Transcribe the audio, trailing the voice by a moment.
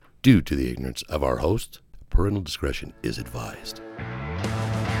Due to the ignorance of our host, parental discretion is advised.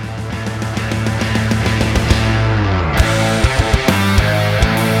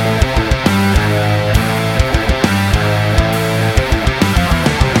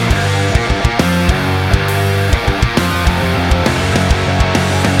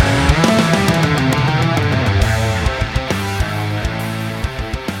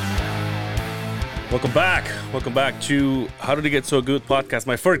 Welcome back to How Did It Get So Good podcast.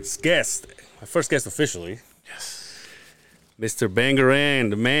 My first guest officially. Yes. Mr. Bangarang,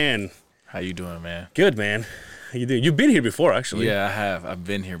 the man. How you doing, man? Good, man. How you doing? You've been here before, actually. Yeah, I have. I've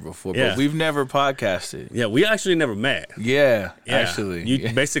been here before, Yeah. but we've never podcasted. Yeah, we actually never met. Yeah, actually.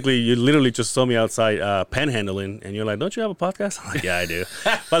 You literally just saw me outside panhandling, and you're like, don't you have a podcast? I'm like, yeah, I do.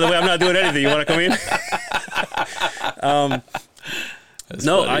 By the way, I'm not doing anything. You want to come in? That's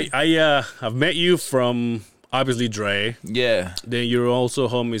No, funny. I've met you from obviously Dre. Yeah. Then you're also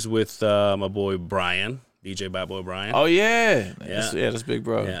homies with my boy Brian, DJ Bad Boy Brian. Oh, yeah. That's big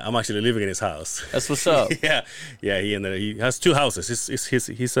bro. Yeah, I'm actually living in his house. That's what's up. yeah. He has two houses.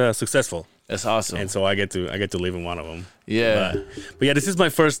 He's successful, That's awesome. and so I get to live in one of them. Yeah. But yeah, this is my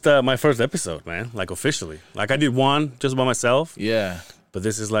first episode, man. Like officially, like I did one just by myself, Yeah. but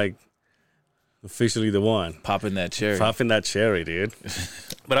this is like officially the one. Popping that cherry. Popping that cherry, dude.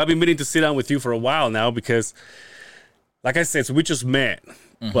 But I've been meaning to sit down with you for a while now because, like I said, so we just met,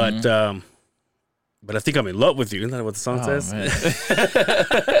 but I think I'm in love with you. Isn't that what the song says? Man. It's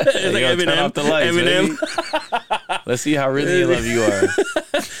like Yo, turn off the lights, Eminem. baby. Let's see how really in love you are.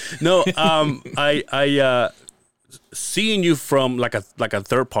 No, I seeing you from like a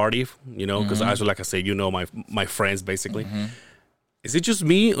third party, you know, because like I say, you know, my friends basically. Is it just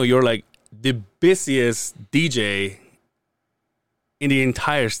me, or you're like the busiest DJ in the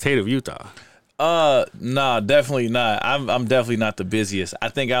entire state of Utah? Nah, definitely not. I'm definitely not the busiest. I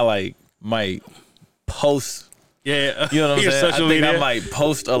think I might post. Yeah, You know what I'm your saying? I social think media? I might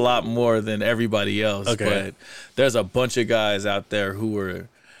post a lot more than everybody else. Okay. But there's a bunch of guys out there who are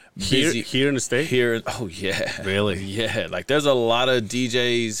busy here in the state. here. Oh yeah, Really? Yeah. Like there's a lot of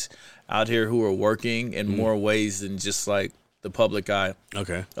DJs out here who are working in more ways than just like the public eye.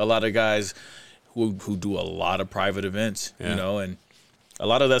 Okay. A lot of guys who do a lot of private events, Yeah. you know, and a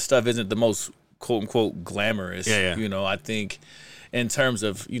lot of that stuff isn't the most quote unquote glamorous. Yeah. You know, I think in terms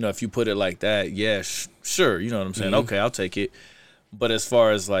of, you know, if you put it like that, yeah, sure, you know what I'm saying? Okay, I'll take it. But as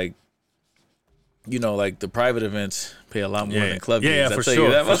far as like, you know, like the private events pay a lot more than club gigs. Yeah, I'll for tell sure,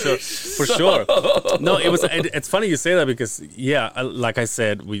 you that for much. sure, for sure. No, it's funny you say that because like I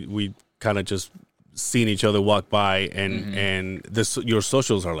said, we kind of just seen each other walk by, and your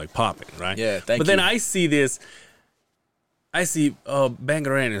socials are like popping, right? Yeah, thank But then you. I see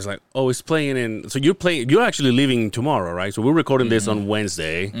Bangarang is like, oh, it's playing in. So you're actually leaving tomorrow, right? So we're recording this on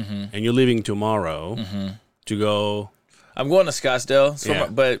Wednesday, and you're leaving tomorrow to go. I'm going to Scottsdale, so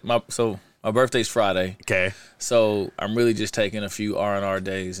Yeah. my birthday's Friday. Okay. So I'm really just taking a few R&R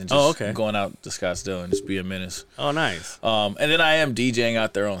days and just going out to Scottsdale and just be a menace. Oh, nice. And then I am DJing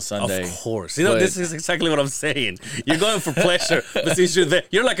out there on Sunday. Of course. You know, But- this is exactly what I'm saying. You're going for pleasure, but since you're there,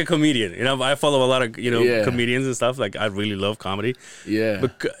 you're like a comedian. You know, I follow a lot of, Yeah. comedians and stuff. Like, I really love comedy. Yeah.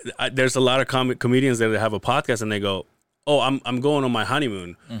 But there's a lot of comedians that have a podcast and they go, oh, I'm going on my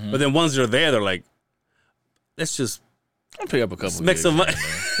honeymoon. But then once you're there, they're like, let's just I'll pick up a couple make gigs some money. here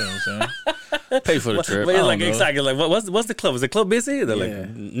and there, you know what I'm saying? Pay for the trip. But I it's don't like, know. exactly. Like, what's the club? Is the club busy? They're Yeah. like,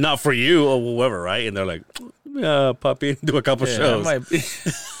 not for you or whoever, right? And they're like, pop in, do a couple Yeah, shows. I might be-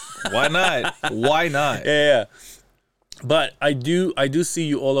 Why not? Why not? Yeah. But I do see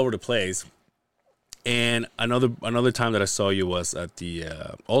you all over the place. And another time that I saw you was at the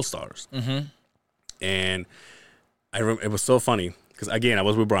All Stars. And it was so funny because again I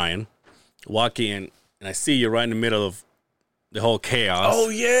was with Brian, walk in and I see you right in the middle of the whole chaos. Oh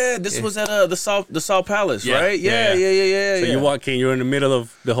yeah, this was at the Salt Palace, Yeah, right? yeah. Yeah. So you walk in, you're in the middle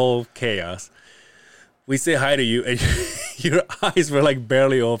of the whole chaos. We say hi to you, and your eyes were like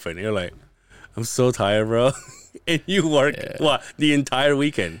barely open. You're like, I'm so tired, bro. And you worked the entire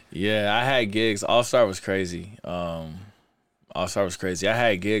weekend. Yeah, I had gigs. All Star was crazy. All Star was crazy. I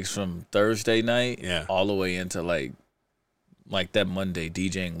had gigs from Thursday night all the way into like that Monday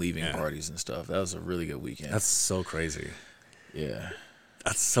DJing leaving parties and stuff. That was a really good weekend. That's so crazy. Yeah.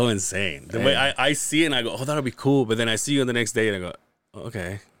 That's so insane. The way I see it and I go, oh, that'll be cool. But then I see you the next day and I go, oh,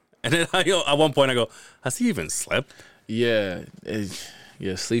 okay. And then at one point I go, has he even slept? Yeah.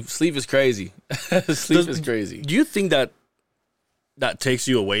 Sleep is crazy. Sleep is crazy. Do you think that takes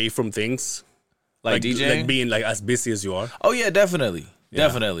you away from things? Like DJing? Like being like as busy as you are? Oh yeah, definitely.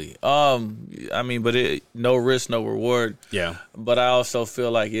 Definitely. I mean, but no risk, no reward. Yeah. But I also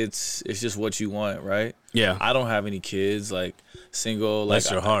feel like it's just what you want, right? Yeah. I don't have any kids, like single. Like,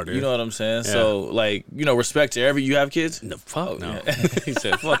 bless your heart, dude. You know what I'm saying? Yeah. So, like, respect to you have kids? No, fuck no. Yeah. He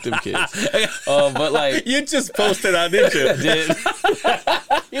said, fuck them kids. But like, you just posted that, didn't you? I did.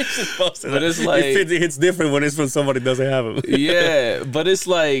 You just posted But that. it's like, it's different when it's from somebody that doesn't have them. Yeah, but it's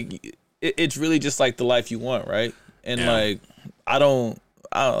like it's really just like the life you want, right? And like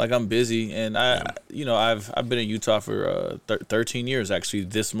I'm busy, and I've been in Utah for 13 years actually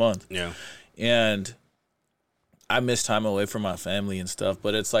this month. Yeah, and I miss time away from my family and stuff.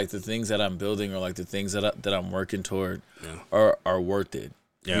 But it's like the things that I'm building or like the things that I'm working toward are worth it.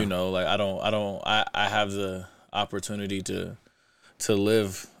 Yeah. Like I have the opportunity to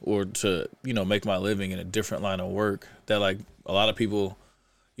live or to make my living in a different line of work that like a lot of people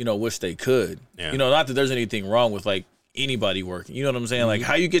wish they could. Yeah. Not that there's anything wrong with like anybody working. You know what I'm saying? Mm-hmm. Like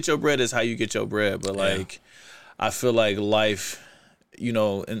how you get your bread is how you get your bread. But like I feel like life,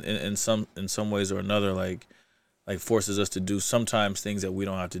 in some ways or another, like forces us to do sometimes things that we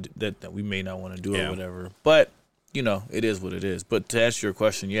don't have to do, that we may not want to do or whatever. But it is what it is. But to answer your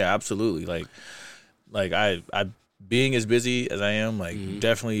question, yeah, absolutely. Like I being as busy as I am, like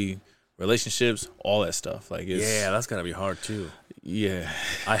definitely relationships, all that stuff. Like that's gotta be hard too. Yeah.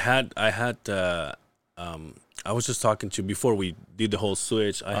 I was just talking to before we did the whole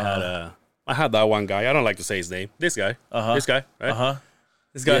switch. I had that one guy. I don't like to say his name. This guy. This guy, right?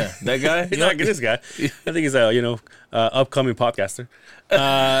 This guy. Yeah, that guy? This guy. I think he's a, upcoming podcaster.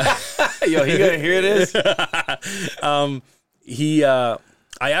 Yo, he gonna hear this?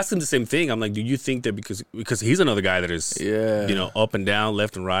 I asked him the same thing. I'm like, do you think that because he's another guy that is, up and down,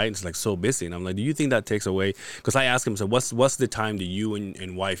 left and right, it's like so busy. And I'm like, do you think that takes away? Because I asked him, so what's the time that you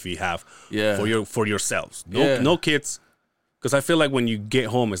and wifey have for yourselves? No kids. Because I feel like when you get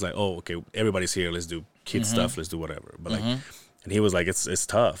home, it's like, oh, okay, everybody's here. Let's do kid stuff. Let's do whatever. But like, and he was like, it's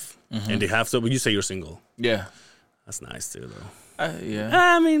tough. And they have to. But you say you're single. Yeah, that's nice too, though.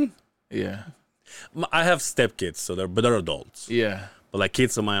 I mean, yeah. I have stepkids, so they're adults. Yeah. But like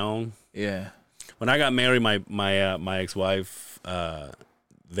kids of my own. Yeah. When I got married, my ex-wife,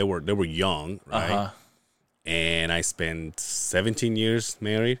 they were young, right? And I spent 17 years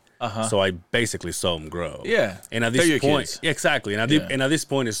married. So I basically saw them grow. Yeah. And at this point, exactly. And at this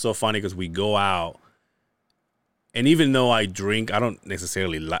point, it's so funny because we go out, and even though I drink, I don't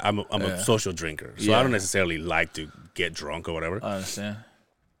necessarily like. I'm a social drinker, so I don't necessarily like to get drunk or whatever. I understand.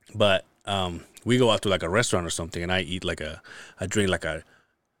 But we go out to like a restaurant or something, and I drink like a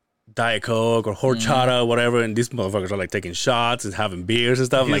Diet Coke or horchata or whatever, and these motherfuckers are like taking shots and having beers and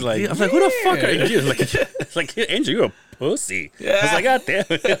stuff. I'm like, who the fuck are you? Like, Andrew, you're a pussy. Yeah. I was like, God damn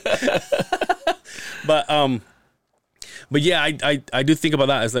it. But yeah, I do think about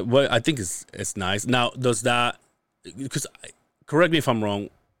that. It's like what I think it's nice. Now, does that? Because correct me if I'm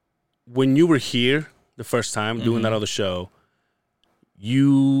wrong. When you were here the first time doing that other show,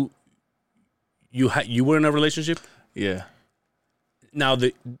 you were in a relationship? Yeah. Now,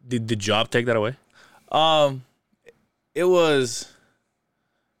 did the job take that away? It was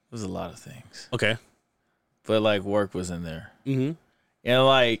a lot of things. Okay. But like work was in there. Mm-hmm. And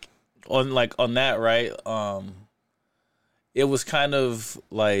on that, right? It was kind of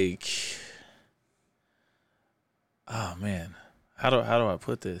like, oh man, how do I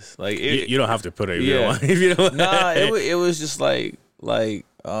put this? Like you don't have to put it. If you don't. Nah, it was just like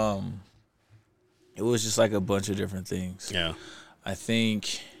it was just like a bunch of different things. Yeah. I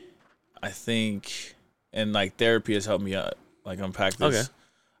think, and like therapy has helped me out, like unpack this. Okay.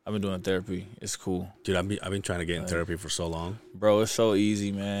 I've been doing therapy. It's cool, dude. I've been trying to get in therapy for so long, bro. It's so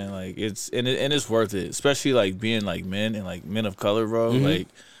easy, man. Like it's worth it, especially like being like men and like men of color, bro. Mm-hmm. Like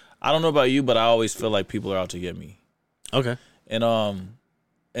I don't know about you, but I always feel like people are out to get me. Okay.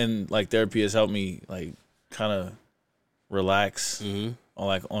 And like therapy has helped me like kind of relax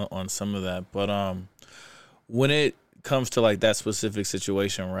on some of that, but when it comes to like that specific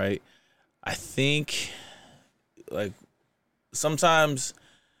situation, right? I think like sometimes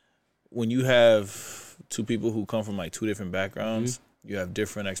when you have two people who come from like two different backgrounds, you have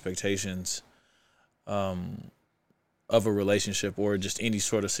different expectations of a relationship or just any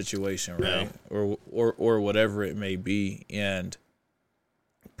sort of situation, right? Yeah. Or whatever it may be. And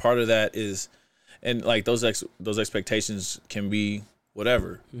part of that is, and like those expectations can be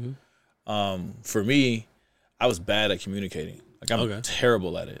whatever. For me, I was bad at communicating. Like I'm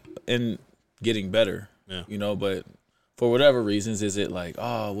terrible at it and getting better, but for whatever reasons, is it like,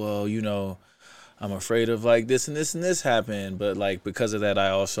 oh, well, I'm afraid of like this and this and this happened. But like, because of that, I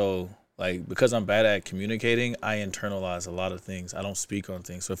also Like, because I'm bad at communicating, I internalize a lot of things. I don't speak on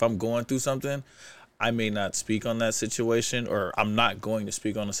things. So if I'm going through something, I may not speak on that situation, or I'm not going to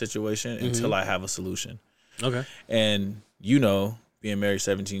speak on a situation until I have a solution. Okay. And you know, being married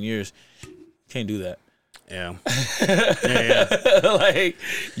 17 years, can't do that. Yeah. Yeah. Like,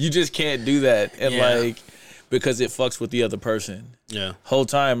 you just can't do that. And like, because it fucks with the other person. Yeah. Whole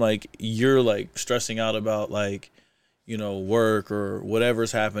time, like, you're like stressing out about like, you know, work or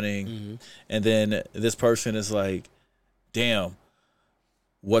whatever's happening. And then this person is like, damn,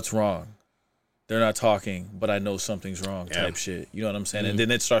 what's wrong? They're not talking, but I know something's wrong type shit. You know what I'm saying? And then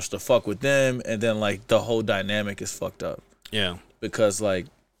it starts to fuck with them, and then like the whole dynamic is fucked up. Yeah. Because like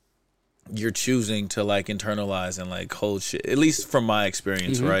you're choosing to like internalize and like hold shit, at least from my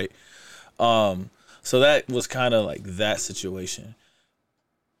experience, right? So that was kind of like that situation.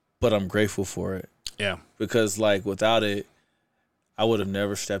 But I'm grateful for it. Yeah. Because like without it, I would have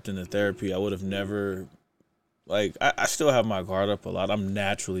never stepped into therapy. I would have never... Like, I still have my guard up a lot. I'm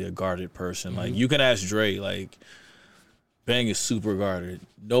naturally a guarded person. Like, you can ask Dre, like, Bang is super guarded.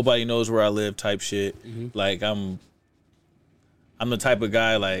 Nobody knows where I live type shit. Like, I'm the type of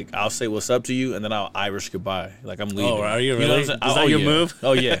guy, like, I'll say what's up to you, and then I'll Irish goodbye. Like, I'm leaving. Oh, are you really? Know what I'm saying? Is that your move?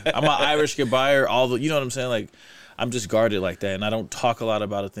 Oh, yeah. I'm an Irish goodbyer. You know what I'm saying? Like, I'm just guarded like that, and I don't talk a lot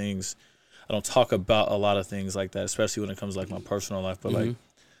about things. I don't talk about a lot of things like that, especially when it comes to, like, my personal life. But, like,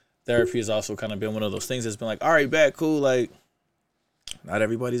 therapy has also kind of been one of those things that's been like, all right, bad, cool. Like, not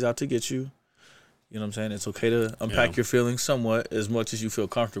everybody's out to get you. You know what I'm saying? It's okay to unpack your feelings somewhat, as much as you feel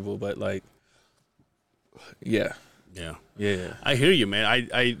comfortable. But like, yeah. I hear you, man.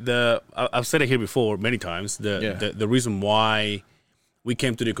 I've said it here before many times. The reason why we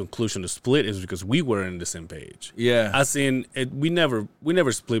came to the conclusion to split is because we were on the same page. Yeah. As in, we never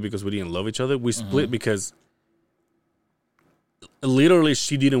split because we didn't love each other. We split because literally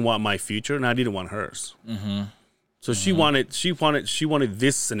she didn't want my future and I didn't want hers. So she wanted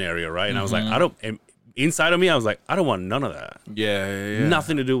this scenario, right? And I was like, inside of me, I was like, I don't want none of that. Yeah.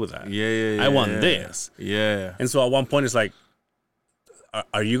 Nothing to do with that. I want this. Yeah. And so at one point, it's like,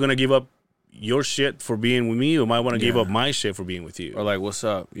 are you gonna give up your shit for being with me, or am I want to give up my shit for being with you? Or like, what's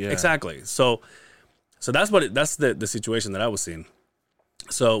up? Yeah. Exactly. So that's the situation that I was in.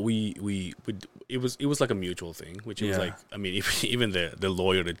 So it was like a mutual thing, which it was like, I mean, even the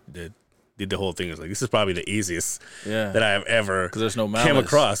lawyer that did the whole thing was like, this is probably the easiest that I have ever there's no malice. came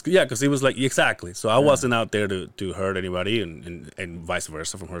across. Yeah, because it was like, exactly. So I wasn't out there to hurt anybody, and vice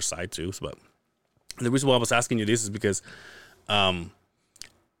versa from her side too. But the reason why I was asking you this is because I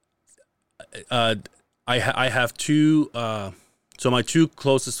have two. So my two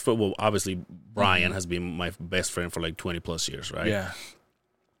closest, well, obviously Brian has been my best friend for like 20 plus years, right? Yeah.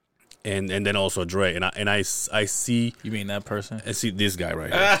 And then also Dre, and I see. You mean that person? I see this guy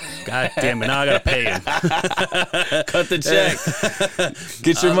right here. God damn it! Now I gotta pay him. Cut the check.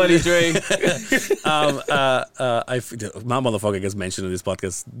 Get your money, Dre. My motherfucker gets mentioned in this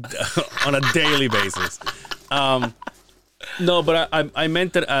podcast on a daily basis. No, but I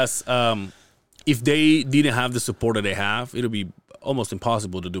meant it as if they didn't have the support that they have, it'll be almost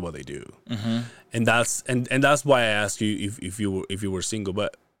impossible to do what they do. And that's why I asked you if you were single,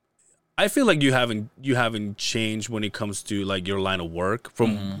 but I feel like you haven't changed when it comes to like your line of work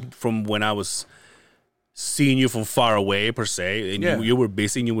from when I was seeing you from far away per se, and you were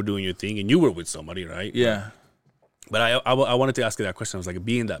busy and you were doing your thing and you were with somebody, right? Yeah. But I wanted to ask you that question. I was like,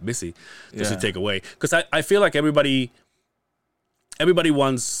 being that busy, does it take away? Because I feel like everybody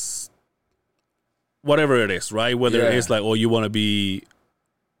wants whatever it is, right? Whether it's like, oh, you want to be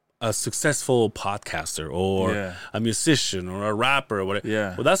a successful podcaster or a musician or a rapper or whatever.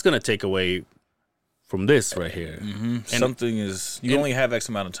 Yeah. Well, that's going to take away from this right here. Something is, you only have X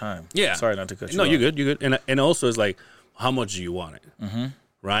amount of time. Yeah. Sorry not to cut you off. off. You're good. And also it's like, how much do you want it?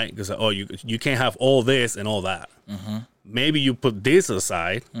 Right? Because, you can't have all this and all that. Maybe you put this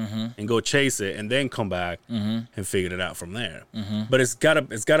aside and go chase it and then come back and figure it out from there. But it's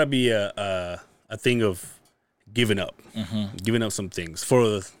gotta be a thing of giving up some things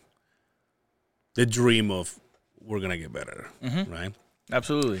for the dream of we're gonna get better, right?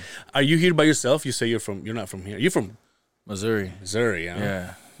 Absolutely. Are you here by yourself? You say you're not from here. You're from Missouri. Huh?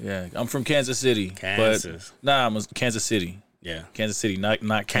 Yeah. I'm from Kansas City. I'm Kansas City. Yeah, Kansas City,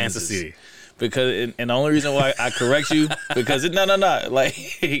 not Kansas City. Because and the only reason why I correct you because no like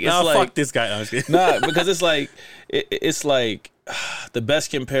it's like fuck this guy. Because it's like the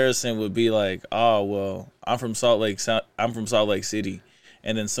best comparison would be like, oh well, I'm from Salt Lake City,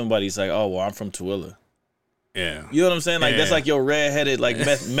 and then somebody's like, oh well, I'm from Tooele. Yeah, you know what I'm saying? Like that's like your redheaded like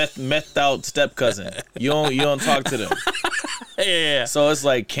meth out step cousin. You don't talk to them. Yeah. So it's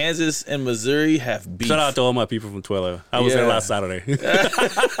like Kansas and Missouri have beef. Shout out to all my people from Twila. I was there last Saturday.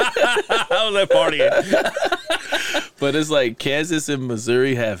 I was there partying. But it's like Kansas and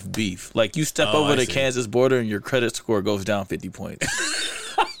Missouri have beef. Like you step over the Kansas border and your credit score goes down 50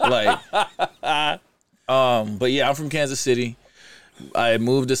 points. Like, but yeah, I'm from Kansas City. I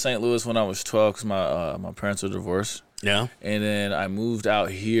moved to St. Louis when I was 12 because my parents were divorced. Yeah. And then I moved out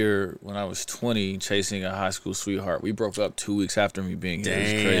here when I was 20, chasing a high school sweetheart. We broke up 2 weeks after me being here.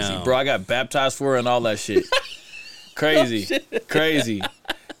 It was crazy. Bro, I got baptized for her and all that shit. Crazy.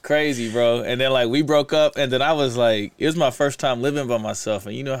 Crazy, bro. And then, like, we broke up, and then I was like, it was my first time living by myself.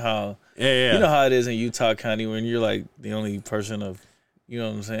 And you know how you know how it is in Utah County when you're, like, the only person of, you know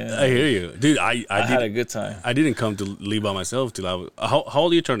what I'm saying? I hear you. Dude, I had a good time. I didn't come to live by myself till I was... How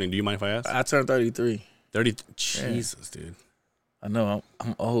old are you turning? Do you mind if I ask? I turned 33. 30. Jesus, dude. I know.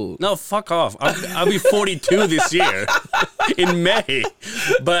 I'm old. No, fuck off. I'll be 42 this year in May.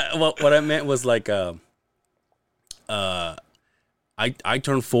 But what I meant was like, I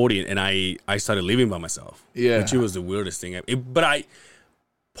turned 40 and I started living by myself. Yeah, which was the weirdest thing. But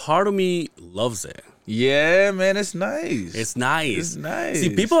part of me loves it. Yeah, man, it's nice. It's nice. It's nice.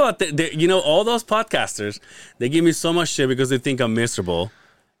 See, people out there, you know, all those podcasters, they give me so much shit because they think I'm miserable.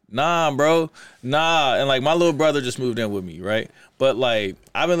 Nah, bro. Nah. And like my little brother just moved in with me, right? But like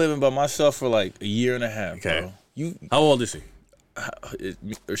I've been living by myself for like a year and a half, bro. How old is he?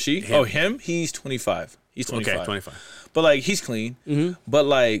 Or she? Him. Oh, him? He's 25. He's 25. Okay, 25. But like he's clean. Mm-hmm. But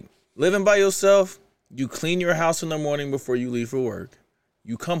like living by yourself, you clean your house in the morning before you leave for work.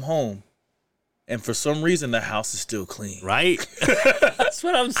 You come home. And for some reason, the house is still clean. Right? That's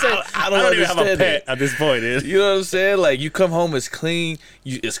what I'm saying. I don't even have a pet at this point, dude. You know what I'm saying? Like, you come home, it's clean.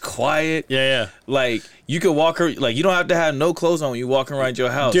 It's quiet. Yeah. Like, you can walk her. Like, you don't have to have no clothes on when you walking around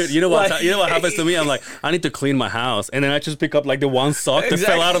your house. Dude, you know what happens to me? I'm like, I need to clean my house. And then I just pick up, like, the one sock that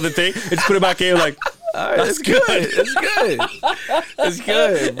fell out of the thing and just put it back in. Like, all right, that's good. It's good. It's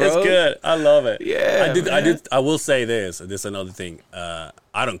good, bro. It's good. I love it. Yeah, I will say this. This is another thing. I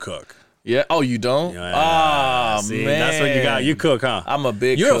don't cook. Yeah. Oh, you don't? Yeah. Man. That's what you got. You cook, huh? I'm a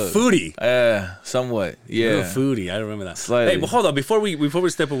big You're cook. a foodie. Somewhat. Yeah. You're a foodie. I remember that. Slightly. Hey, but hold on. Before we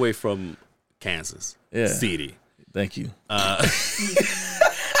step away from Kansas City. Thank you.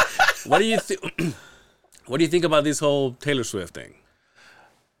 What do you think about this whole Taylor Swift thing?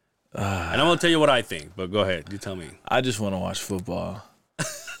 And I'm going to tell you what I think, but go ahead. You tell me. I just want to watch football.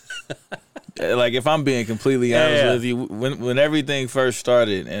 Like, if I'm being completely honest with you, when everything first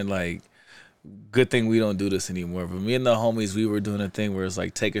started, and like, good thing we don't do this anymore. But me and the homies, we were doing a thing where it's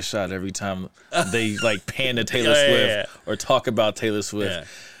like take a shot every time they like pan to Taylor Swift or talk about Taylor Swift. Yeah.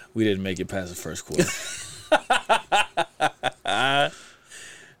 We didn't make it past the first quarter. I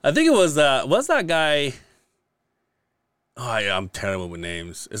think it was what's that guy? Oh, yeah, I'm terrible with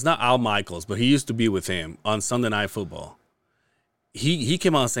names. It's not Al Michaels, but he used to be with him on Sunday Night Football. He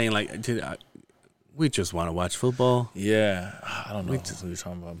came out saying like, we just want to watch football. Yeah, I don't know what you're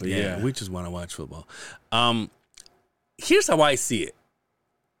talking about, but yeah, we just want to watch football. Here's how I see it.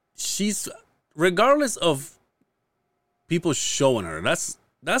 She's, regardless of people showing her, that's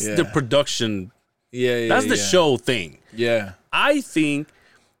the production. Yeah, that's the show thing. Yeah, I think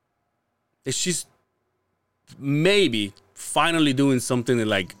that she's maybe finally doing something that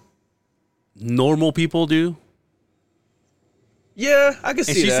like normal people do. Yeah, I can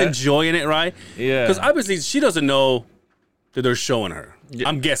see that. And she's enjoying it, right? Yeah. Because obviously she doesn't know that they're showing her. Yeah.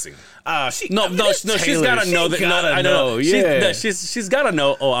 I'm guessing. She's got to know that. I know. Yeah. She's got to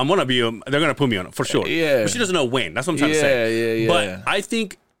know. Oh, I'm gonna be. They're gonna put me on it for sure. Yeah. But she doesn't know when. That's what I'm trying to say. Yeah. But I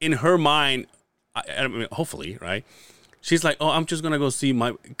think in her mind, I mean, hopefully, right? She's like, oh, I'm just gonna go see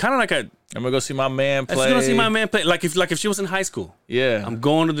my kind of like a. I'm gonna go see my man play. I'm just gonna see my man play. Like if she was in high school. Yeah. I'm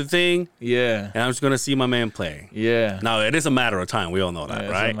going to the thing. Yeah. And I'm just gonna see my man play. Yeah. Now it is a matter of time. We all know that,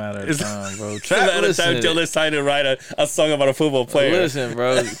 right? It's a matter of time, bro. It's a matter of time until they decide to write a song about a football player. Listen,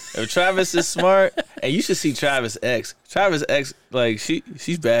 bro. If Travis is smart, and you should see Travis X. Travis X, like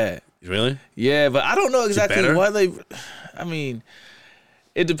she's bad. Really? Yeah, but I don't know exactly why they. I mean,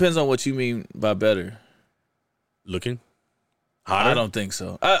 it depends on what you mean by better. Looking. Hotter? I don't think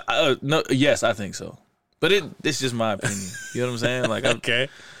so. No, yes, I think so. But it's just my opinion. You know what I'm saying? Like, okay.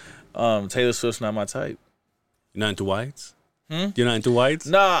 Taylor Swift's not my type. You're not into whites? You're not into whites?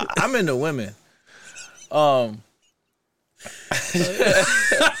 Nah, I'm into women.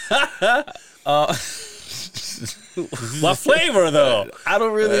 What flavor though? I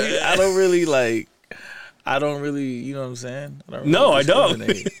don't really, you know what I'm saying? I don't.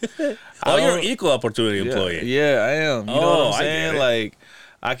 You're an equal opportunity employee. Yeah, I am. You know what I'm saying? Like,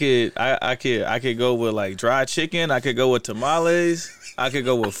 I could go with like dried chicken. I could go with tamales. I could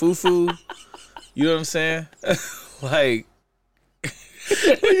go with fufu. You know what I'm saying? Like,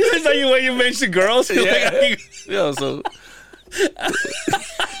 Is that when you mention girls? yeah. Yo, so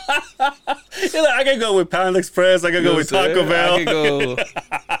I can go with Pound Express. I can go with Taco Bell.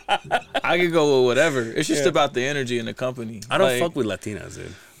 I could go with whatever. It's just about the energy in the company. I don't fuck with Latinas,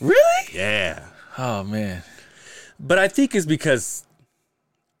 dude. Really? Yeah. Oh man. But I think it's because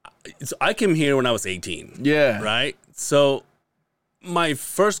I came here when I was 18. Yeah. Right? So my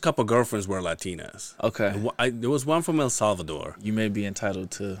first couple girlfriends were Latinas. Okay. There was one from El Salvador. You may be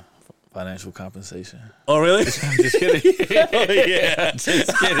entitled to financial compensation. Oh, really? I'm just kidding. Oh, yeah.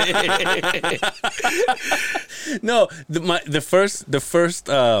 Just kidding. No, the first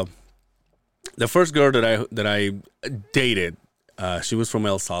girl that I dated, she was from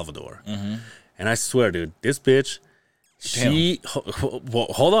El Salvador, and I swear, dude, this bitch,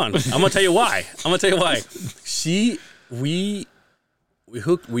 hold on, I'm gonna tell you why.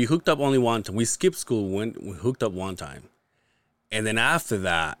 We hooked up only one time. We skipped school we hooked up one time, and then after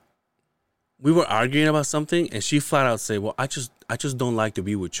that, we were arguing about something, and she flat out said, "Well, I just don't like to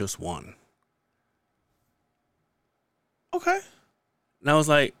be with just one." Okay. And I was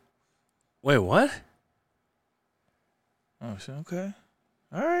like, "Wait, what?" Oh shit. Okay.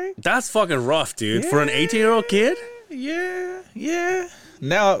 All right. That's fucking rough, dude. For an 18-year-old kid? Yeah.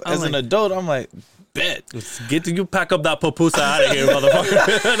 Now, as an adult, I'm like, bet. Get you pack up that pupusa out of here,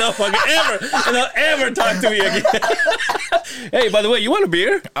 motherfucker. Don't ever talk to me again. Hey, by the way, you want a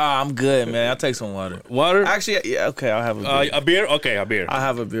beer? I'm good, man. I'll take some water. Water? Actually, yeah, okay, I'll have a beer. A beer? Okay, a beer. I'll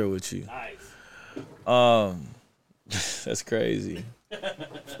have a beer with you. Nice. That's crazy.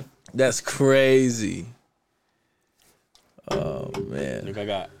 That's crazy. Oh man. Look, I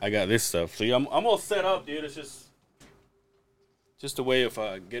got this stuff. See, I'm all set up, dude. It's just a way of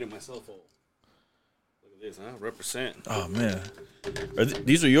getting myself all. Look at this, huh? Represent. Oh man.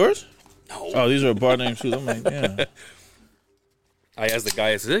 These are yours? No. Oh, these are bar name shoes. I'm like, yeah. I asked the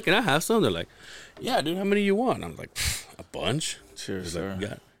guy, I said, "Hey, can I have some?" They're like, "Yeah, dude, how many you want?" I'm like, "A bunch." Cheers, He's sir. like,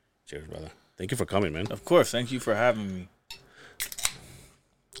 "Yeah." Cheers, brother. Thank you for coming, man. Of course. Thank you for having me.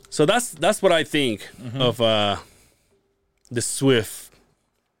 So that's what I think of the Swift.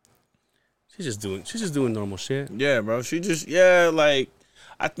 She's just doing normal shit. Yeah, bro. She just like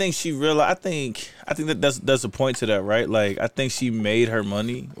I think she realized. I think that that's a point to that, right? Like I think she made her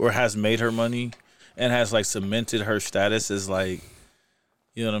money or has made her money and has like cemented her status as like,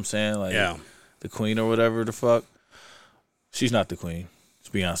 you know what I'm saying? Like the queen or whatever the fuck. She's not the queen. It's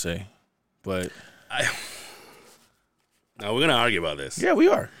Beyonce. But now we're gonna argue about this. Yeah, we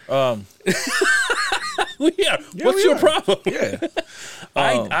are. We are. Yeah, What's your problem? Yeah.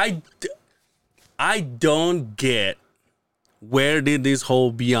 I don't get where did this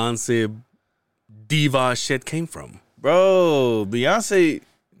whole Beyonce diva shit came from, bro. Beyonce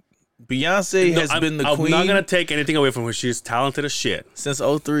has been the queen. I'm not gonna take anything away from her. She's talented as shit since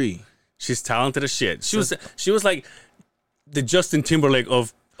 2003. She's talented as shit. She was like the Justin Timberlake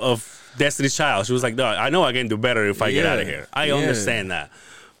of Destiny's Child. She was like, no, I know I can do better if I get out of here. I understand that.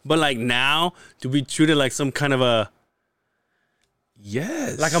 But like now, to be treated like some kind of a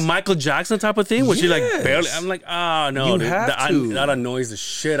like a Michael Jackson type of thing, where she like barely. I'm like, oh no, that annoys the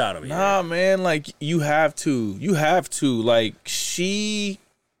shit out of me. Nah, man, like you have to. Like she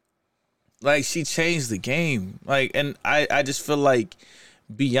changed the game. Like, and I just feel like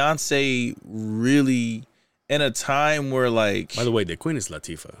Beyonce really, in a time where like. By the way, the queen is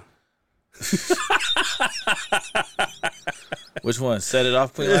Latifah. Which one? Set It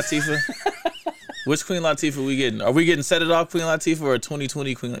Off, Queen Latifah? Which Queen Latifah we getting? Are we getting Set It Off, Queen Latifah, or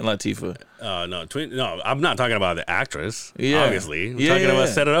 2020 Queen Latifah? No, I'm not talking about the actress. Yeah. Obviously, I'm talking about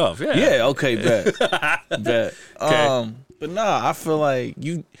Set It Off. Yeah. Yeah. Okay. Bet. Bet. Okay. But nah, I feel like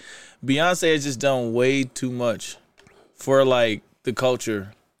Beyonce has just done way too much for like the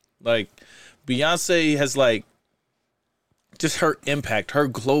culture. Like Beyonce has like just her impact, her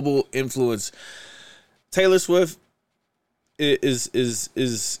global influence. Taylor Swift is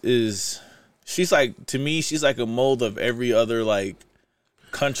she's like, to me, she's like a mold of every other like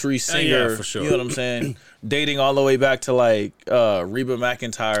country singer. Yeah, for sure. You know what I'm saying? Dating all the way back to like Reba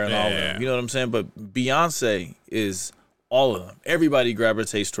McEntire and all of them. You know what I'm saying? But Beyonce is all of them. Everybody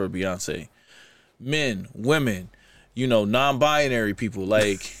gravitates toward Beyonce. Men, women, non-binary people.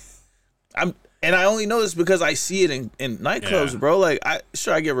 Like and I only know this because I see it in nightclubs, bro. Like I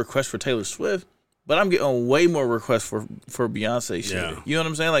get requests for Taylor Swift, but I'm getting way more requests for Beyonce shit. Yeah. You know what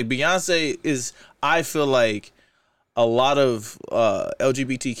I'm saying? Like Beyonce is, I feel like a lot of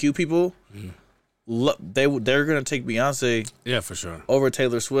LGBTQ people they're gonna take Beyonce. Yeah, for sure. Over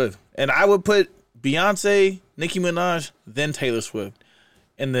Taylor Swift, and I would put Beyonce, Nicki Minaj, then Taylor Swift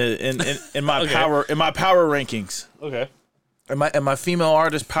in my Okay. power rankings. Okay. In my female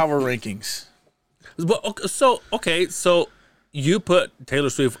artist power rankings. But so you put Taylor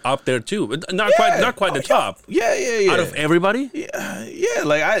Swift up there too, but not quite the top. Yeah. Out of everybody. Yeah.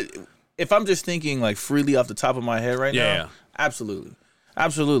 Like if I'm just thinking like freely off the top of my head right now, absolutely.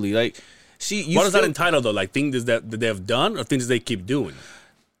 Like what is that entitled though? Like things that they have done or things they keep doing?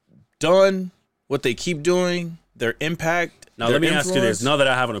 Done, what they keep doing, their impact. Now let me ask you this. Now that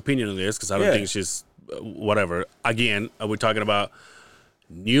I have an opinion on this, because I don't think she's whatever. Again, are we talking about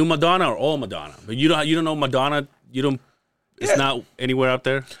new Madonna or old Madonna? But you don't know Madonna. You don't. It's not anywhere out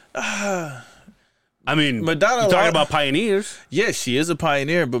there. I mean, Madonna. You're talking about pioneers. Yeah, she is a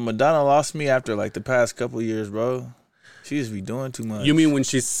pioneer, but Madonna lost me after like the past couple of years, bro. She just be doing too much. You mean when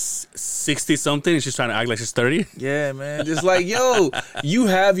she's 60 something and she's trying to act like she's 30? Yeah, man. Just like, yo, you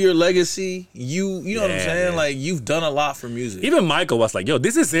have your legacy. You know what I'm saying? Man. Like, you've done a lot for music. Even Michael was like, yo,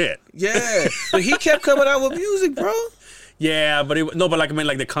 this is it. Yeah, but he kept coming out with music, bro. Yeah, but like I mean,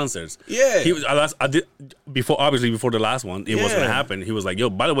 like the concerts. Yeah, he was. I did before the last one. It was gonna happen. He was like, "Yo,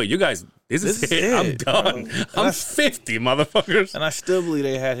 by the way, you guys, this is it. I'm done. I'm 50, motherfuckers." And I still believe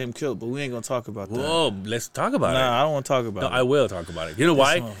they had him killed, but we ain't gonna talk about that. Whoa, let's talk about it. Nah, I don't want to talk about it. I will talk about it. You know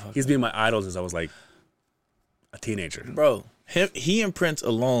why? He's been my idol since I was like a teenager, bro. He and Prince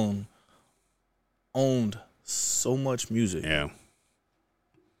alone owned so much music. Yeah.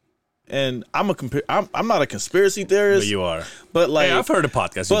 And I'm not a conspiracy theorist. But you are. But like, hey, I've heard a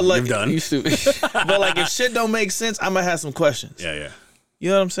podcast you've done. You stupid. But like, if shit don't make sense, I'm gonna have some questions. Yeah. You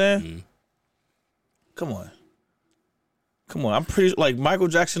know what I'm saying? Mm-hmm. Come on. I'm pretty like Michael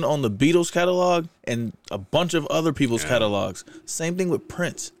Jackson owned the Beatles catalog and a bunch of other people's catalogs. Same thing with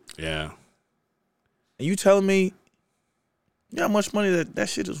Prince. Yeah. And you telling me, you know how much money that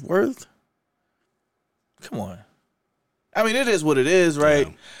shit is worth? Come on. I mean, it is what it is, right?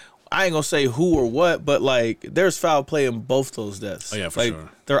 Yeah. I ain't gonna say who or what, but like there's foul play in both those deaths. Oh yeah, for sure.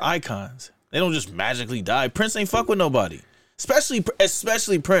 They're icons. They don't just magically die. Prince ain't fuck with nobody. Especially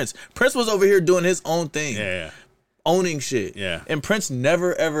Prince. Prince was over here doing his own thing. Yeah. Owning shit. Yeah. And Prince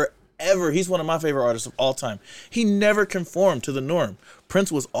never, ever, he's one of my favorite artists of all time. He never conformed to the norm. Prince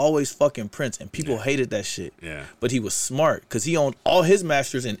was always fucking Prince, and people hated that shit. Yeah. But he was smart because he owned all his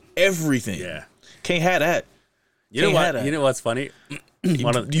masters and everything. Yeah. Can't have that. You know what? You know what's funny?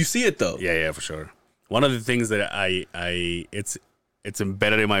 Do you see it though? Yeah, for sure. One of the things that it's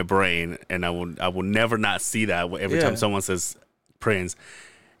embedded in my brain, and I will never not see that every time someone says Prince.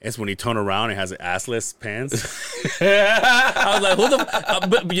 It's when he turn around and has assless pants. I was like, who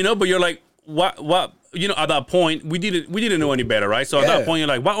the? But you're like, what? You know, at that point, we didn't know any better, right? So at that point, you're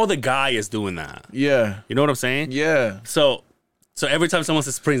like, what other guy is doing that? Yeah. You know what I'm saying? Yeah. So every time someone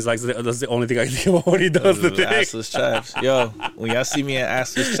says Prince, like that's the only thing I think about when he does the thing. Assless chaps. Yo, when y'all see me in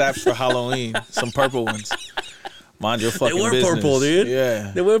assless chaps for Halloween, some purple ones. Mind your fucking business. They were purple, dude.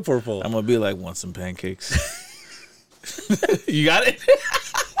 Yeah. They were purple. I'm gonna be like, want some pancakes? You got it?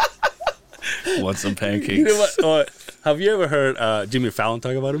 Want some pancakes? You know what? Have you ever heard Jimmy Fallon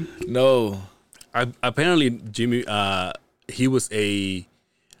talk about him? No. Apparently, Jimmy, he was a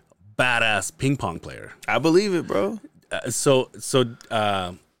badass ping pong player. I believe it, bro. So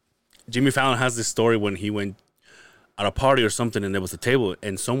Jimmy Fallon has this story when he went at a party or something, and there was a table,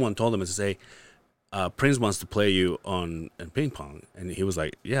 and someone told him to say, Prince wants to play you in ping pong, and he was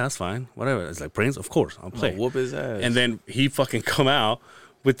like, yeah, that's fine, whatever. It's like, Prince, of course, I'll play. Whoop his ass. And then he fucking come out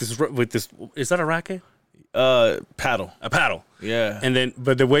with this. Is that a racket? Paddle. A paddle. Yeah. And then,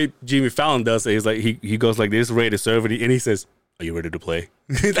 but the way Jimmy Fallon does it is like he goes like this, ready to serve, and he says, "Are you ready to play?"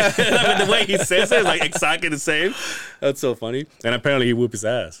 I mean, the way he says it is like exactly the same. That's so funny. And apparently he whooped his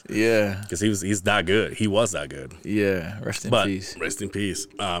ass. Yeah. Because he's that good. He was that good. Yeah. Rest in peace. Rest in peace.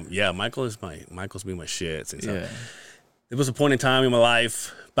 Yeah, Michael's been my shit since. Yeah. There was a point in time in my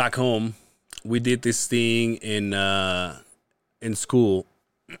life back home. We did this thing in school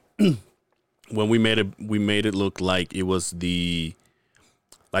when we made it look like it was the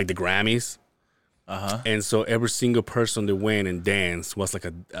Grammys. Uh-huh. And so every single person that went and danced was like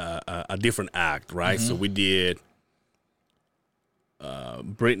a different act, right? Mm-hmm. So we did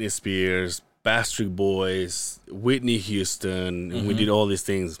Britney Spears, Backstreet Boys, Whitney Houston, and we did all these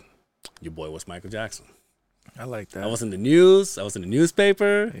things. Your boy was Michael Jackson. I like that. I was in the news. I was in the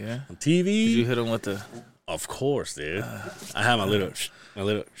newspaper. Yeah. On TV. Did you hit him with the? Of course, dude. I had my little.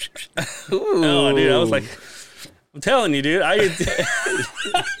 Ooh. Oh, dude, I was like, I'm telling you, dude.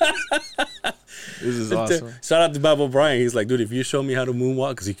 This is awesome. Shout out to Bob O'Brien. He's like, dude, if you show me how to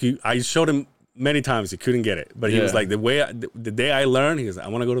moonwalk, because I showed him many times he couldn't get it, but he was like, the day I learned, he was like, I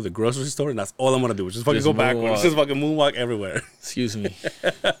want to go to the grocery store, and that's all I'm gonna do. Just fucking go backwards, just fucking moonwalk everywhere. Excuse me.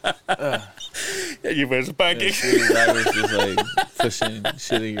 You better some pancakes. I was just like pushing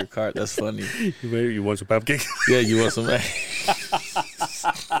shit in your cart. That's funny. You want some pancakes? Yeah, you want some.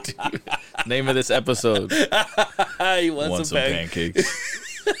 Dude, name of this episode. You want some pancakes.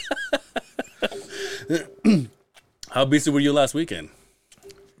 How busy were you last weekend?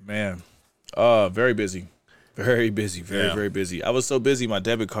 Man, very busy. Very busy. Very busy. I was so busy, my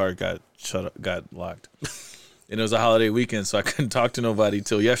debit card got locked. And it was a holiday weekend, so I couldn't talk to nobody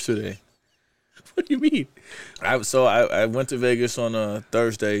till yesterday. What do you mean? I went to Vegas on a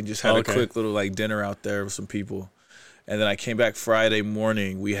Thursday, just had a quick little like dinner out there with some people. And then I came back Friday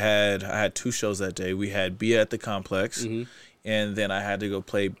morning. I had 2 shows that day. We had Bia at the Complex, and then I had to go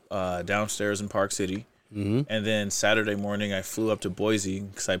play downstairs in Park City. And then Saturday morning, I flew up to Boise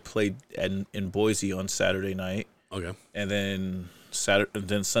because I played in Boise on Saturday night. Okay. And then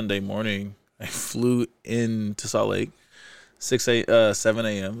Sunday morning, I flew into Salt Lake, 7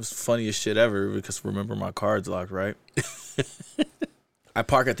 a.m. It was the funniest shit ever because remember my card's locked, right? I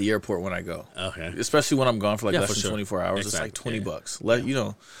park at the airport when I go. Okay. Especially when I'm gone for less than 24 hours. Exactly. It's like $20. You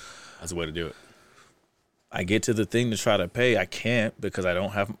know. That's the way to do it. I get to the thing to try to pay. I can't because I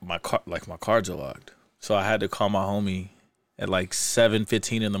don't have my card. Like my cards are locked. So I had to call my homie at like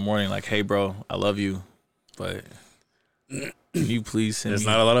 7:15 in the morning. Like, hey, bro, I love you, but can you please send There's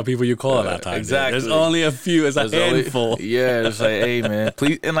me? not a lot of people you call at that time. Exactly. Dude. There's only a few. It's a handful. It's like, hey, man,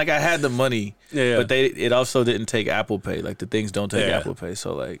 please. And like I had the money, but it also didn't take Apple Pay. Like the things don't take Apple Pay.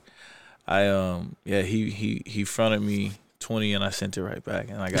 So like he fronted me 20 and I sent it right back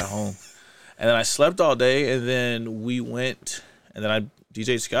and I got home. And then I slept all day and then we went and then I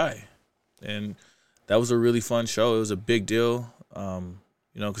DJ'd Sky. And that was a really fun show. It was a big deal,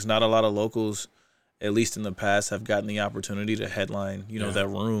 because not a lot of locals, at least in the past, have gotten the opportunity to headline, that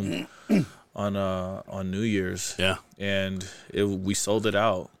room on New Year's. Yeah, and we sold it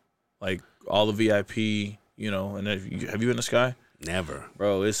out, like all the VIP, And have you been to Sky? Never,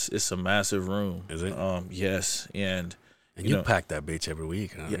 bro. It's a massive room. Is it? Yes, and you pack that bitch every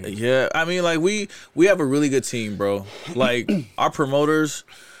week. Huh? Yeah. I mean, like we have a really good team, bro. Like our promoters.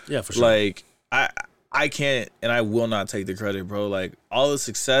 Yeah, for sure. Like I can't and I will not take the credit, bro. Like all the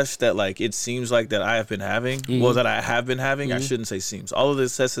success that like it seems like that I have been having, that I have been having, I shouldn't say seems. All of the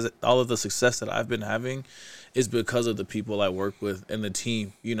success that I've been having is because of the people I work with and the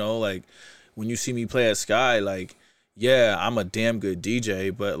team. Like when you see me play at Sky, like yeah, I'm a damn good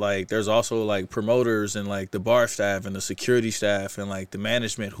DJ, but like there's also like promoters and like the bar staff and the security staff and like the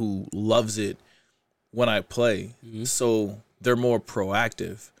management who loves it when I play. So they're more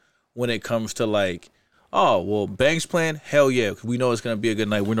proactive when it comes to like, oh, well, Bang's playing? Hell yeah. We know it's going to be a good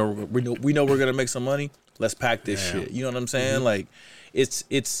night. We know we're going to make some money. Let's pack this shit. You know what I'm saying? Like, it's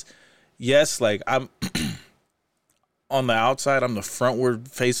yes, like I'm on the outside, I'm the frontward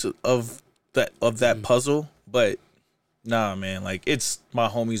face of that puzzle, but nah, man, like it's my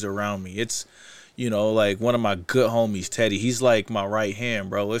homies around me. It's, like one of my good homies, Teddy. He's like my right hand,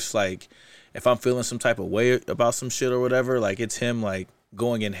 bro. It's like if I'm feeling some type of way about some shit or whatever, like it's him like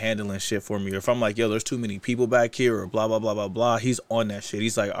going and handling shit for me. Or if I'm like, yo, there's too many people back here or blah, blah, blah, blah, blah, he's on that shit.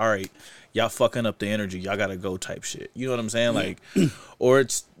 He's like, all right, y'all fucking up the energy. Y'all got to go type shit. You know what I'm saying? Like, or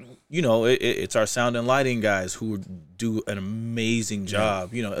it's, it's our sound and lighting guys who do an amazing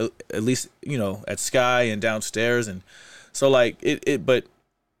job, at least, at Sky and downstairs. And so like but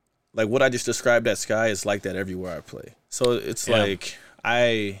like what I just described at Sky is like that everywhere I play. So it's like,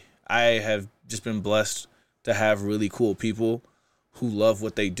 I have just been blessed to have really cool people who love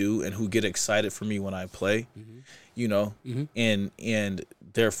what they do and who get excited for me when I play, and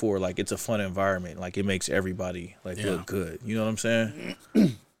therefore like it's a fun environment. Like it makes everybody like look good. You know what I'm saying?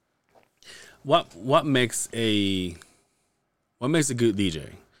 What makes a good DJ?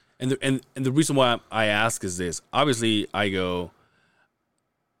 And the reason why I ask is this. Obviously, I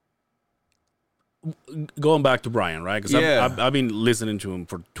going back to Brian, right? Because I've been listening to him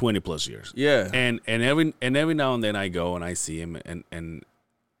for 20 plus years. Yeah. And every now and then I go and I see him and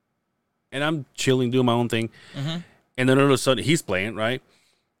I'm chilling, doing my own thing. And then all of a sudden he's playing, right?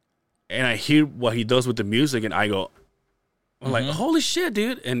 And I hear what he does with the music and I'm like, holy shit,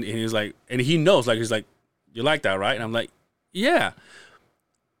 dude. And he's like, and he knows, like, he's like, you like that, right? And I'm like, yeah.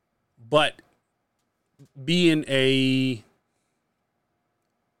 But being a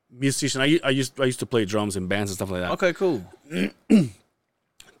musician, I used to play drums in bands and stuff like that. Okay, cool.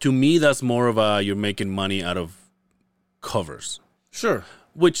 To me, that's more of you're making money out of covers. Sure.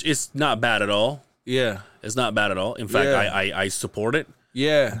 Which is not bad at all. Yeah. It's not bad at all. In fact, I support it.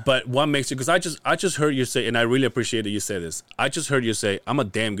 Yeah. But what makes you? Because I just heard you say, and I really appreciate that you say this. I just heard you say, I'm a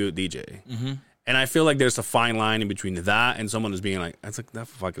damn good DJ, and I feel like there's a fine line in between that and someone who's being like, that's like that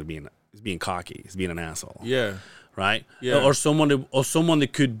fucker is being cocky, he's being an asshole. Yeah. Right. Yeah. Or someone that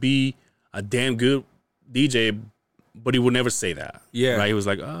could be a damn good DJ, but he would never say that. Yeah. Right. He was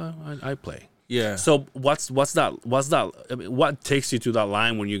like, I play. Yeah. So what's that? I mean, what takes you to that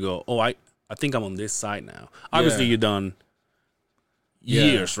line when you go, oh, I think I'm on this side now. Obviously, you've done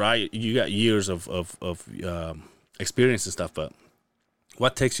years, right? You got years of experience and stuff. But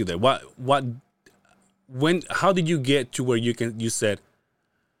what takes you there? How did you get to where you said,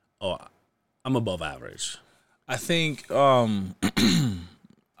 oh, I'm above average? I think, well,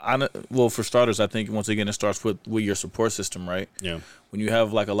 for starters, I think once again it starts with your support system, right? Yeah. When you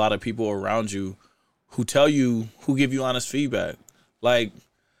have like a lot of people around you who give you honest feedback. Like,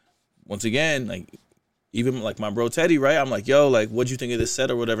 once again, like even like my bro Teddy, right? I'm like, yo, like, what'd you think of this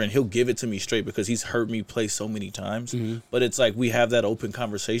set or whatever? And he'll give it to me straight because he's heard me play so many times. Mm-hmm. But it's like we have that open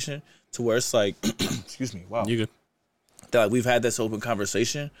conversation to where it's like, excuse me, wow. You good. That we've had this open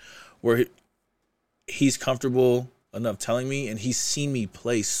conversation where he's comfortable enough telling me, and he's seen me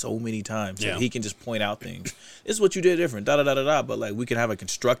play so many times that he can just point out things. This is what you did different, da-da-da-da-da. But, like, we can have a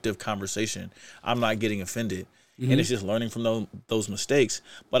constructive conversation. I'm not getting offended. And it's just learning from those mistakes.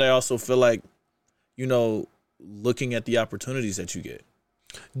 But I also feel like, you know, looking at the opportunities that you get.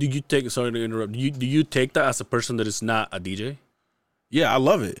 Do you take, sorry to interrupt, do you take that as a person that is not a DJ? Yeah, I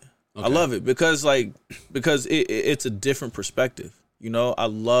love it. Okay. I love it because it's a different perspective. You know, I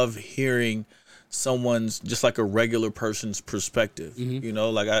love hearing someone's, just like a regular person's perspective. You know,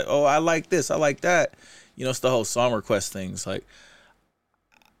 like, I like this, I like that. You know, it's the whole song request things. Like,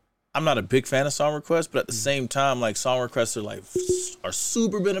 I'm not a big fan of song requests, but at the same time, like, song requests are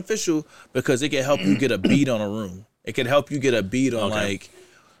super beneficial because it can help you get a beat on a room. It can help you get a beat on like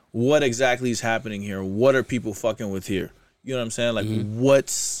what exactly is happening here. What are people fucking with here? You know what I'm saying? Like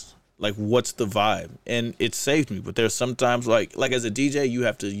what's the vibe? And it saved me. But there's sometimes like as a DJ, you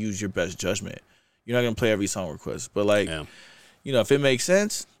have to use your best judgment. You're not gonna play every song request, but you know, if it makes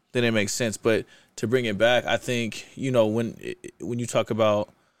sense, then it makes sense. But to bring it back, I think, you know, when you talk about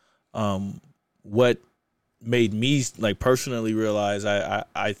what made me like personally realize,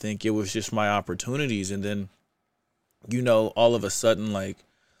 I think it was just my opportunities. And then, you know, all of a sudden, like,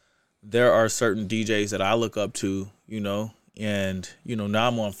 there are certain DJs that I look up to, you know, and, you know, now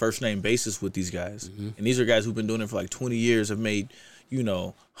I'm on first name basis with these guys. And these are guys who've been doing it for like 20 years, have made, you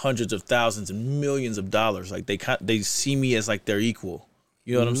know, hundreds of thousands and millions of dollars. Like, they see me as like their equal,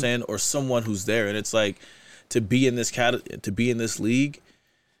 you know what I'm saying? Or someone who's there. And it's like, to be in this league,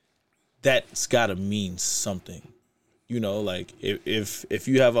 that's got to mean something. You know, like, if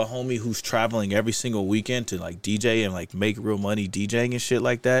you have a homie who's traveling every single weekend to like DJ and like make real money DJing and shit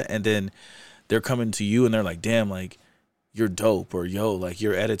like that, and then they're coming to you and they're like, damn, like, you're dope, or yo, like,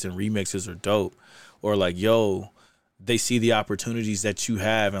 your edits and remixes are dope, or like, yo, they see the opportunities that you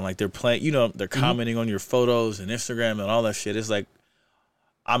have and like they're playing, you know, they're commenting on your photos and Instagram and all that shit. It's like,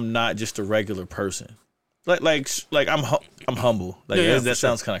 I'm not just a regular person. Like I'm humble. Like, that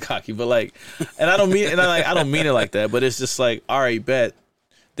sounds kind of cocky, but like, and I don't mean it like that. But it's just like, all right, bet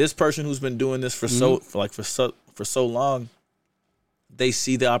this person who's been doing this for so long, they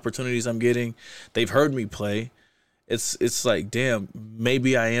see the opportunities I'm getting. They've heard me play. It's like, damn,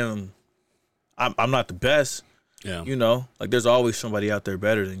 maybe I'm not the best. Yeah, you know, like, there's always somebody out there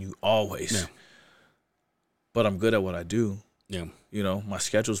better than you, always. Yeah. But I'm good at what I do. Yeah, you know, my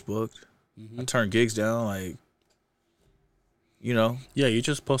schedule's booked. I turn gigs down, like, you know. Yeah, you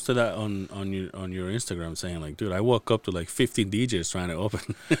just posted that on your Instagram saying, like, dude, I woke up to like 15 DJs trying to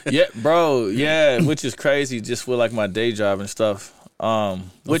open. Yeah, bro. Yeah, which is crazy, just with like my day job and stuff.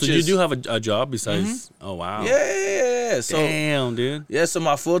 Which you do have a job besides? Oh wow. Yeah. So, damn, dude. Yeah. So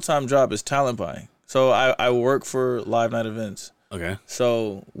my full-time job is talent buying. So I work for Live Night Events. Okay.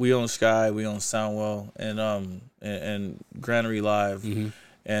 So we own Sky, we own Soundwell, and Granary Live.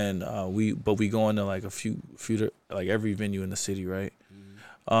 And we go into like a few like every venue in the city, right?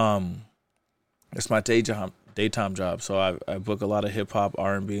 It's my daytime job. So I book a lot of hip hop,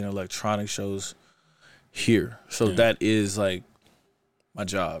 R&B, and electronic shows here. So that is like my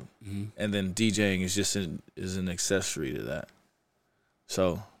job, and then DJing is just an accessory to that.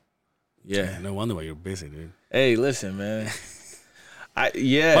 So yeah, no wonder why you're busy, dude. Hey, listen, man. By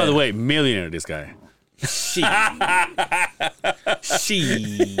the way, millionaire, this guy. Shit.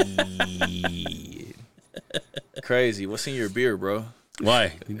 Crazy. What's in your beer, bro?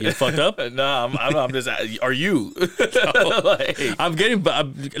 Why? You fucked up? No, I'm just. Are you? Like, I'm getting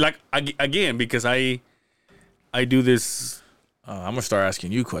like again because I do this I'm gonna start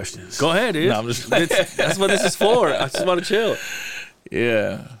asking you questions. Go ahead, dude. No, I'm just that's what this is for. I just want to chill.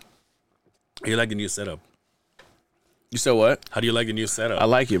 Yeah. You like the new setup? You said what? How do you like the new setup? I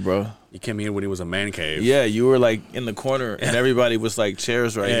like it, bro. You came here when it was a man cave. Yeah, you were like in the corner, and everybody was like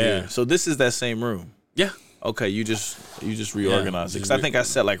chairs right here. So this is that same room. Yeah. Okay, you just reorganized it because I think I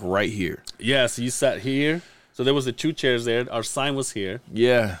sat like right here. Yeah, so you sat here. So there was the 2 chairs there. Our sign was here.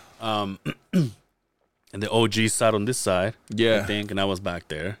 Yeah. And the OG sat on this side. Yeah. I think, and I was back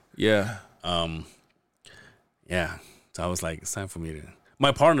there. Yeah. Yeah. So I was like, it's time for me to.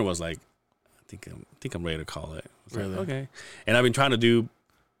 My partner was like, I think I'm ready to call it. I was Really? like, okay. And I've been trying to do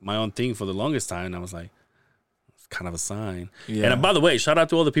my own thing for the longest time. And I was like, it's kind of a sign. Yeah. And by the way, shout out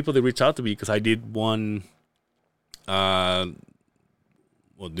to all the people that reached out to me because I did one. Well,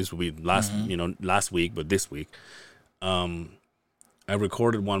 this will be last week, but this week, I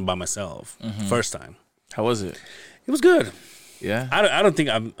recorded one by myself, first time. How was it? It was good. Yeah. I don't think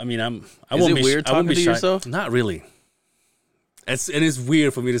I won't be weird talking to yourself? Not really. It's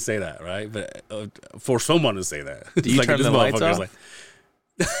weird for me to say that, right? But for someone to say that, do you like, turn the lights off?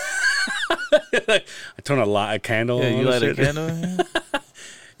 Like, I turn a candle. Yeah, you light a shit. candle. Yeah.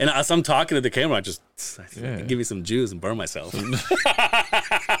 And as I'm talking to the camera, I just give me some juice and burn myself.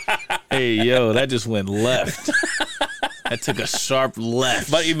 Hey, yo, that just went left. That took a sharp left.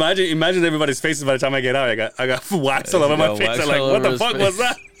 But imagine everybody's faces by the time I get out. I got wax all over my face. I'm like, what the fuck was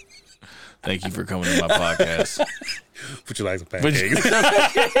that? Thank you for coming to my podcast. Would you like some pancakes?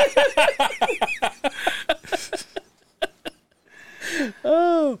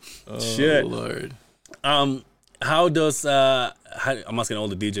 Oh shit, Lord. How does I'm asking all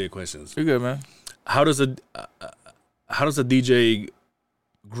the DJ questions. You're good, man. How does a DJ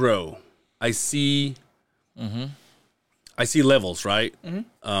grow? I see levels, right? And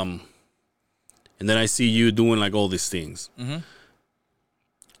then I see you doing like all these things.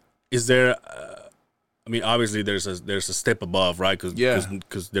 Is there? I mean, obviously there's a step above, right?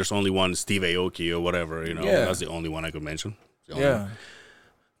 Because there's only one Steve Aoki or whatever. You know, that's the only one I could mention. Yeah.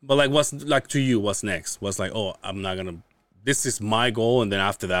 But like, what's like to you? What's next? What's like? Oh, I'm not gonna. This is my goal, and then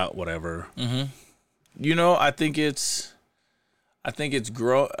after that, whatever. You know, I think it's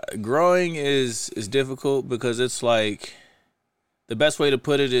growing is difficult because it's like the best way to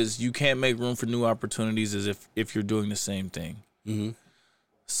put it is you can't make room for new opportunities as if you're doing the same thing.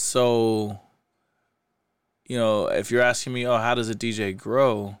 So, you know, if you're asking me, oh, how does a DJ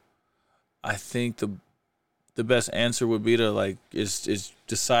grow? I think the best answer would be to like is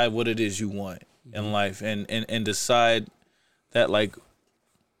decide what it is you want in life and decide that, like,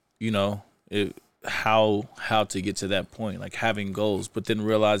 you know, how to get to that point, like having goals, but then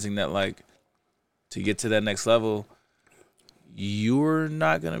realizing that, like, to get to that next level, you're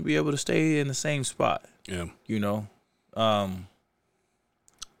not going to be able to stay in the same spot. Yeah. You know?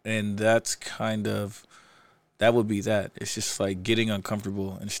 And that's kind of, that would be that. It's just like getting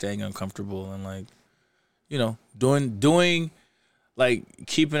uncomfortable and staying uncomfortable and, like, you know, doing like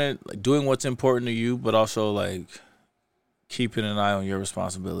keeping it, like doing what's important to you, but also like keeping an eye on your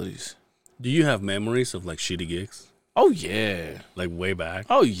responsibilities. Do you have memories of like shitty gigs? Oh yeah, like way back.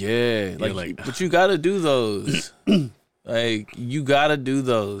 Oh yeah, like but you got to do those. Like you got to do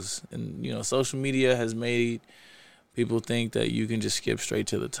those, and you know, social media has made people think that you can just skip straight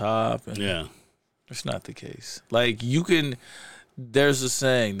to the top, and it's not the case. Like you can. There's a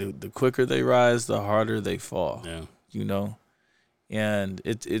saying: the quicker they rise, the harder they fall. Yeah, you know, and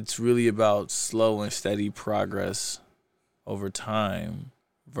it's really about slow and steady progress over time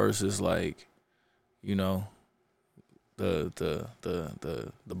versus, like, you know,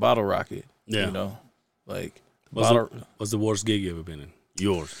 the bottle rocket. Yeah, you know, like what's the worst gig you ever been in?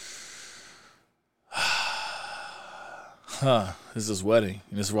 Yours? This is wedding,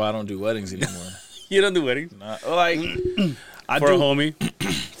 and this is why I don't do weddings anymore. You don't do weddings? Like. A homie?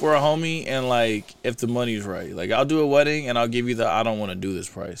 For a homie, and like if the money's right. Like I'll do a wedding and I'll give you the I don't want to do this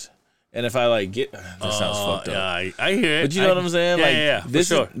price. And if I like get that sounds fucked up. Yeah, I hear it. But you know what I'm saying? Yeah, like yeah,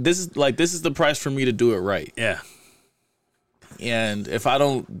 this is the price for me to do it right. Yeah. And if I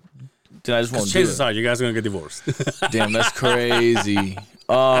don't, then I just won't do it. Chances are you guys are gonna get divorced. Damn, that's crazy.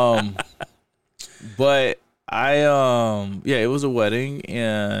 But it was a wedding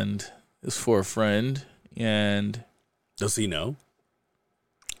and it was for a friend, and does he know?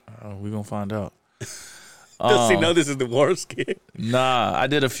 We're going to find out. Does he know this is the worst gig? Nah, I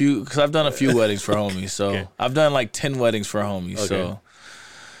did a few, because I've done a few weddings for homies. So okay. I've done like 10 weddings for homies. Okay. So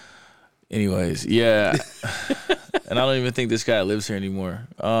anyways, yeah. And I don't even think this guy lives here anymore.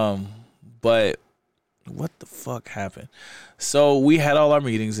 But what the fuck happened? So we had all our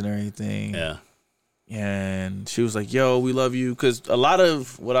meetings and everything. Yeah. And she was like, yo, we love you. Because a lot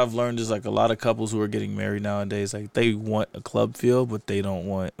of what I've learned is like a lot of couples who are getting married nowadays, like they want a club feel, but they don't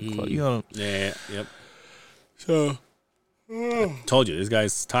want a club. You know? Yeah, yep. So, told you, this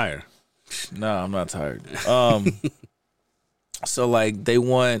guy's tired. No, I'm not tired. So like they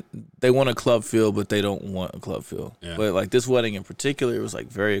want a club feel, but they don't want a club feel. Yeah. But like this wedding in particular, it was like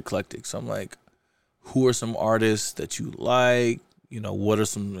very eclectic. So I'm like, who are some artists that you like? You know, what are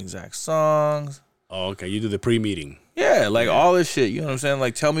some exact songs? Oh, okay. You do the pre-meeting. Yeah, like all this shit. You know what I'm saying?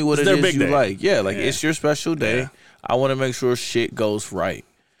 Like, tell me what it is you like. Yeah, like it's your special day. Yeah. I want to make sure shit goes right.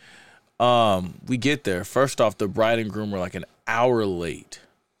 We get there. First off, the bride and groom were like an hour late.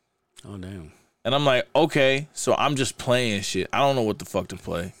 Oh, damn. And I'm like, okay, so I'm just playing shit. I don't know what the fuck to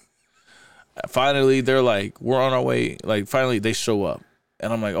play. Finally, they're like, we're on our way. Like, finally, they show up.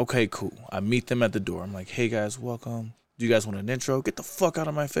 And I'm like, okay, cool. I meet them at the door. I'm like, hey, guys, welcome. Do you guys want an intro? Get the fuck out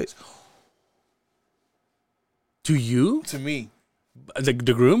of my face. To you? To me. The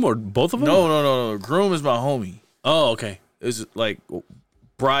groom or both of them? No. Groom is my homie. Oh, okay. It's like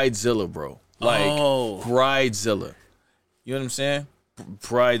Bridezilla, bro. Like, Bridezilla. You know what I'm saying?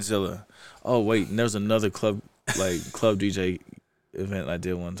 Bridezilla. Oh, wait, and there's another club DJ event I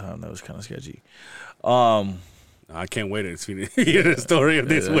did one time that was kind of sketchy. I can't wait to hear the story of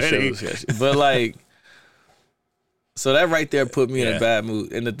this wedding. But like, so that right there put me in a bad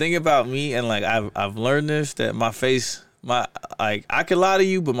mood. And the thing about me, and like I've learned this, that my face, I can lie to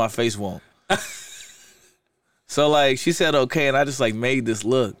you, but my face won't. So like she said okay, and I just like made this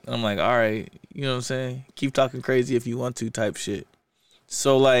look, and I'm like, all right, you know what I'm saying? Keep talking crazy if you want to, type shit.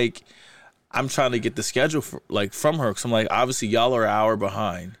 So like, I'm trying to get the schedule from her, because I'm like, obviously y'all are an hour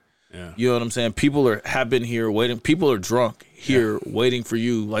behind. Yeah. You know what I'm saying? People have been here waiting. People are drunk here waiting for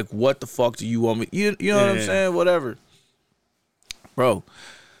you. Like, what the fuck do you want me? You know what I'm saying? Whatever. Bro,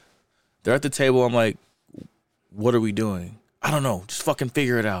 they're at the table. I'm like, what are we doing? I don't know. Just fucking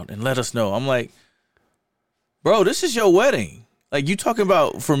figure it out and let us know. I'm like, bro, this is your wedding. Like, you talking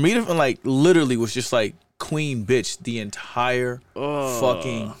about, for me to, like, literally was just like queen bitch the entire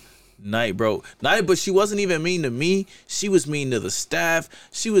fucking night, bro. But she wasn't even mean to me. She was mean to the staff.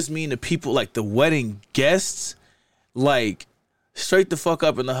 She was mean to people, like the wedding guests. Like, straight the fuck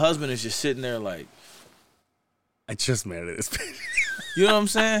up. And the husband is just sitting there like, I just married this bitch. You know what I'm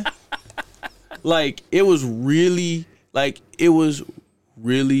saying? Like, it was really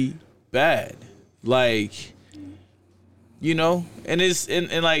bad. Like, you know, and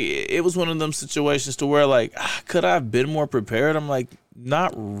like, it was one of them situations to where like, could I have been more prepared? I'm like,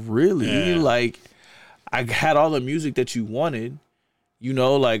 not really. Yeah. Like, I had all the music that you wanted, you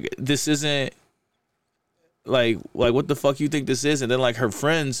know, like, this isn't like what the fuck you think this is? And then like her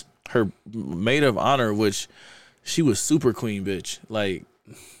friends, her maid of honor, which she was super queen bitch. Like,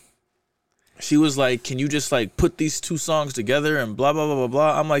 she was like, can you just like put these two songs together and blah blah blah blah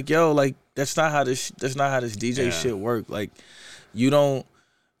blah. I'm like, yo, like, that's not how this DJ shit work. Like, you don't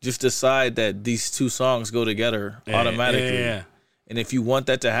just decide that these two songs go together automatically. Yeah. And if you want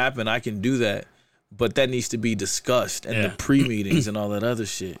that to happen, I can do that. But that needs to be discussed and the pre-meetings and all that other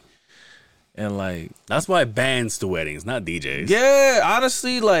shit. And like, that's why bands to weddings, not DJs. Yeah,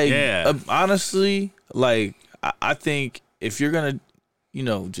 honestly, like, I think if you're gonna, you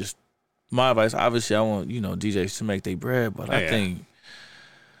know, just my advice, obviously I want, you know, DJs to make their bread, but I think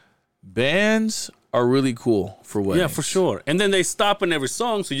bands are really cool for weddings. Yeah, for sure. And then they stop in every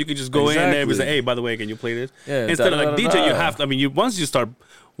song, so you can just go in there and say, hey, by the way, can you play this? Yeah, instead of like DJ, you have to, I mean, once you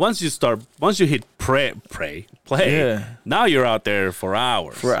hit play, now you're out there for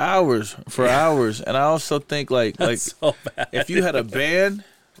hours. For hours. And I also think like so bad. if you had a band,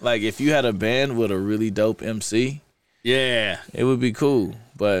 with a really dope MC, it would be cool.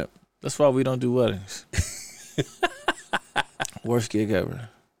 But that's why we don't do weddings. Worst gig ever.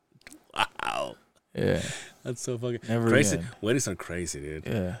 Wow. Yeah. That's so fucking Never crazy. Again. Weddings are crazy, dude.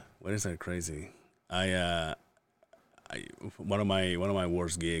 Yeah. Weddings are crazy. One of my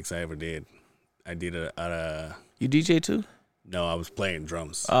worst gigs I ever did. I did it at a. You DJ too? No, I was playing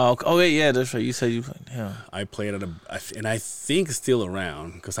drums. Oh yeah, that's right. You said you played. Yeah. I played at and I think it's still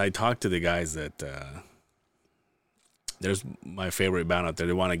around, because I talked to the guys that there's my favorite band out there.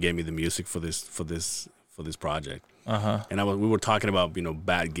 They want to give me the music for this project. And we were talking about, you know,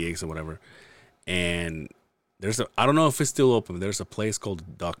 bad gigs or whatever. And I don't know if it's still open, but there's a place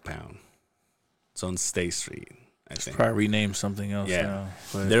called Duck Pound. It's on State Street, I think. Probably renamed something else now.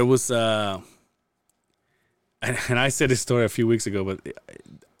 But there was and I said this story a few weeks ago, but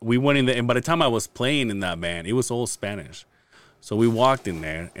we went in there, and by the time I was playing in that band, it was all Spanish. So we walked in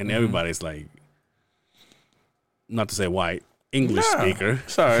there, and everybody's like, not to say white, English speaker.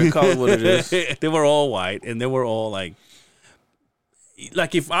 Sorry, call it what it is. They were all white, and they were all like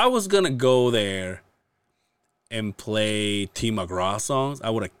if I was gonna go there and play T. McGraw songs, I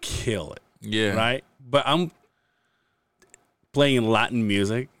would have killed it. Yeah. Right? But I'm playing Latin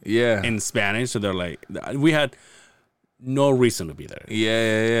music. Yeah. In Spanish, so they're like, we had no reason to be there.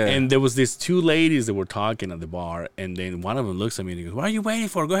 Yeah. And there was these two ladies that were talking at the bar, and then one of them looks at me and he goes, "What are you waiting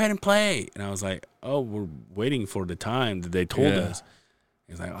for? Go ahead and play." And I was like, "Oh, we're waiting for the time that they told us."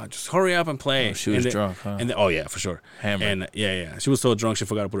 He's like, "Oh, just hurry up and play." Oh, she was drunk, huh? And oh yeah, for sure. Hammered. And yeah. She was so drunk she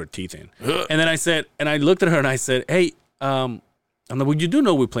forgot to put her teeth in. And then I said, and I looked at her and I said, "Hey, I'm like, well, you do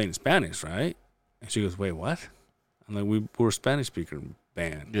know we're playing Spanish, right?" And she goes, "Wait, what?" I'm like, we're a Spanish speaker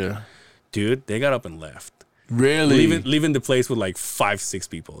band. Yeah. Dude, they got up and left. Really? Leaving the place with like 5-6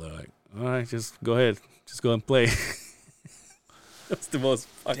 people. They're like, "All right, just go ahead. Just go and play." That's the most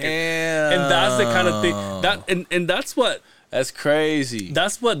fucking... Damn. And that's the kind of thing... And that's what... That's crazy.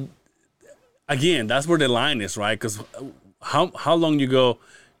 That's what... Again, that's where the line is, right? Because how long you go,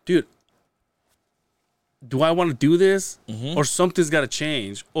 dude, do I want to do this? Mm-hmm. Or something's got to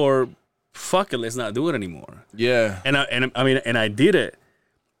change? Or fuck it, let's not do it anymore. Yeah. And I did it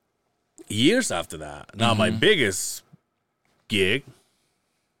years after that. Now, my biggest gig...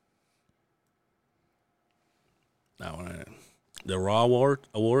 the Raw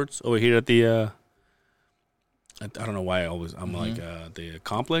Awards over here at the... I don't know why I'm like the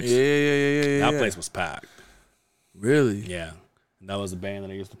complex. Yeah. That place was packed. Really? Yeah. And that was the band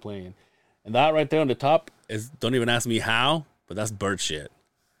that I used to play in. And that right there on the top is, don't even ask me how, but that's bird shit.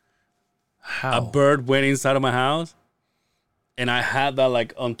 How? A bird went inside of my house, and I had that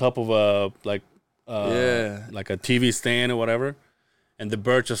like on top of a like a TV stand or whatever, and the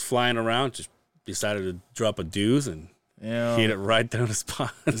bird just flying around just decided to drop a deuce and hit it right there on the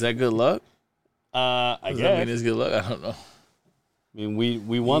spot. Is that good luck? I Does guess. that mean it's good luck? I don't know. I mean,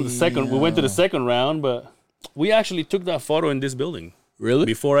 we won the second. We went to the second round, but we actually took that photo in this building. Really?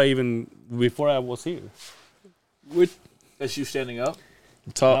 Before I was here. That's you standing up?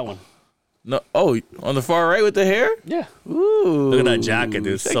 That one. No. Oh, on the far right with the hair? Yeah. Ooh. Look at that jacket,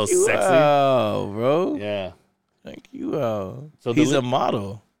 dude. It's so sexy. Wow, bro. Yeah. Thank you out. So he's a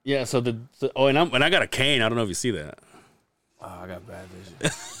model. Yeah. So and I got a cane. I don't know if you see that. Oh, I got bad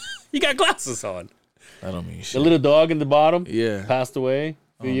vision. You got glasses on. I don't mean shit. The little dog in the bottom. Yeah. Passed away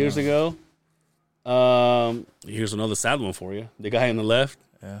a few years ago. Here's another sad one for you. The guy on the left.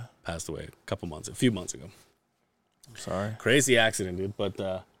 Yeah. Passed away a few months ago. I'm sorry. Crazy accident, dude.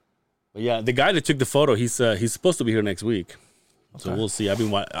 But yeah, the guy that took the photo, he's supposed to be here next week. Okay. So we'll see. I've been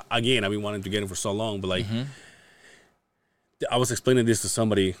wanting to get him for so long, but like, I was explaining this to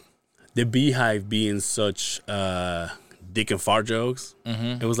somebody. The Beehive being such dick and fart jokes.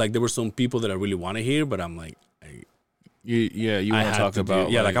 It was like there were some people that I really want to hear, but I'm like, you want to talk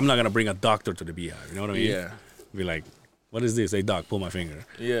about like I'm not gonna bring a doctor to the Beehive. You know what I mean? Yeah. Be like, what is this? Hey doc, pull my finger.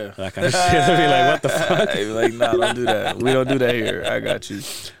 Yeah. That kind of shit. I'd be like, what the fuck? Be like, nah, don't do that. We don't do that here. I got you.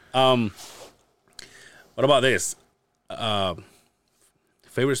 What about this?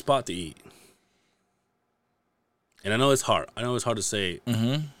 Favorite spot to eat? And I know it's hard. To say.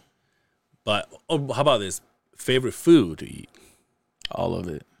 But how about this? Favorite food to eat? All of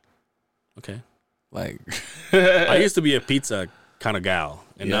it. Okay. Like, I used to be a pizza kind of gal,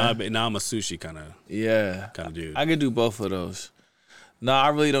 and now I'm a sushi kind of dude. I could do both of those. No, I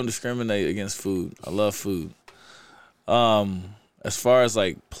really don't discriminate against food. I love food. As far as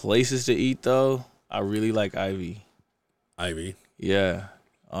like places to eat though, I really like Ivy. Ivy. Yeah.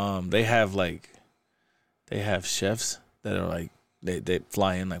 They have chefs that are like they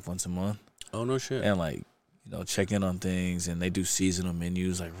fly in like once a month. Oh no shit. And like, check in on things, and they do seasonal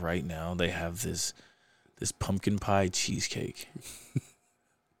menus. Like right now, they have this pumpkin pie cheesecake,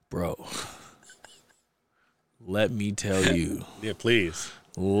 bro. Let me tell you. Yeah, please.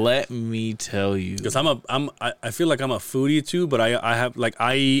 Let me tell you. Because I feel like I'm a foodie too, but I have like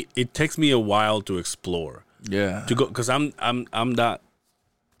it takes me a while to explore. Yeah. To go, because I'm that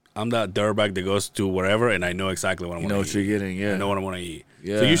dirtbag that goes to wherever and I know exactly what I want to eat. You know what you're getting, yeah. I know what I want to eat.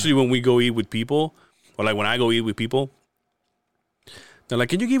 Yeah. So usually when we go eat with people, or like when I go eat with people, they're like,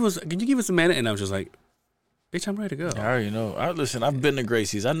 "Can you give us a minute?" And I'm just like, "Bitch, I'm ready to go." I already know. Listen, I've been to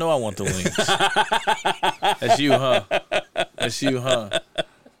Gracie's. I know I want the wings. That's you, huh? That's you, huh?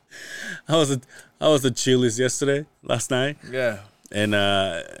 I was at Chili's last night. Yeah. And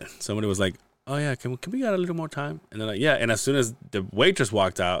somebody was like, "Oh yeah, can we get a little more time?" And they're like, "Yeah." And as soon as the waitress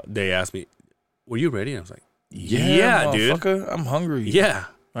walked out, they asked me, "Were you ready?" And I was like, "Yeah, dude. I'm hungry. Yeah,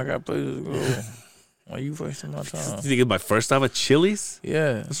 I got places to go. Why you wasting my time?" You think it's my first time at Chili's?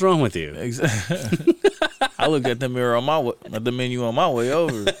 Yeah. What's wrong with you? Exactly. I looked at the mirror at the menu on my way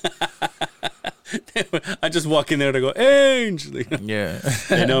over. I just walk in there to go, Ange. Yeah.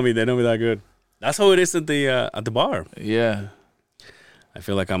 They know me that good. That's how it is at the bar. Yeah. I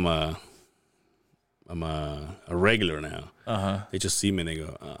feel like I'm a regular now. They just see me and they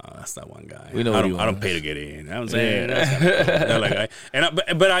go, "Oh, that's that one guy." We know I don't pay to get in. I'm saying,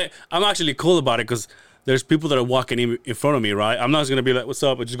 I'm actually cool about it because there's people that are walking in front of me, right? I'm not just gonna be like, "What's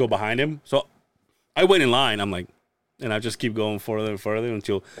up?" and just go behind him. So I wait in line. I'm like, and I just keep going further and further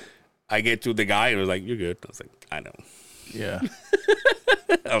until I get to the guy and was like, "You're good." I was like, "I know." Yeah.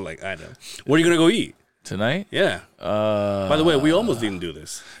 I'm like, "I know." Where are you gonna go eat Tonight? Yeah. By the way, we almost didn't do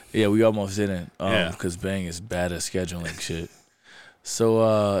this. Yeah, we almost didn't. Yeah. Because Bang is bad at scheduling shit. So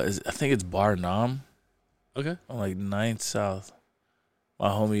I think it's Bar Nam. Okay. On like 9th South. My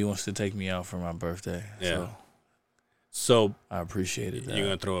homie wants to take me out for my birthday. Yeah. So I appreciated that. You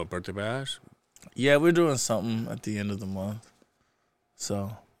gonna throw a birthday bash? Yeah, we're doing something at the end of the month.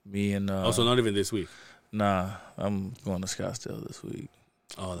 So me and also not even this week. Nah, I'm going to Scottsdale this week.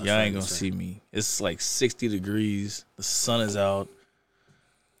 Oh, that's y'all ain't gonna see me. It's like 60 degrees. The sun is out.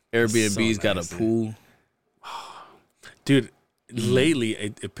 Airbnb's got a pool. Dude, lately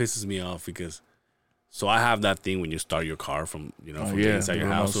it pisses me off because so I have that thing when you start your car from from the inside your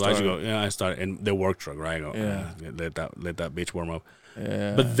house. So I just go, I start in the work truck, right? I go, let that bitch warm up.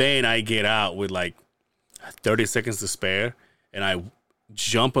 Yeah. But then I get out with like 30 seconds to spare and I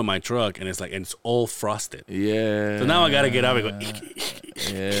jump in my truck and it's all frosted. Yeah. So now I gotta get out and go.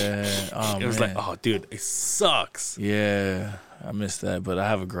 Yeah. Oh, it was like, oh, dude, it sucks. Yeah, I missed that, but I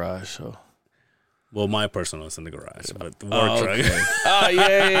have a garage, so. Well, my personal is in the garage, but the work truck. Oh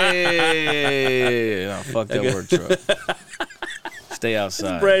yeah. Oh, fuck that work truck. Stay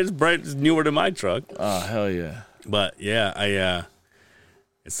outside. It's newer than my truck. Oh hell yeah. But yeah,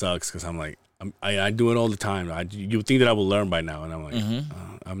 it sucks because I'm like. I do it all the time. You think that I will learn by now, and I'm like,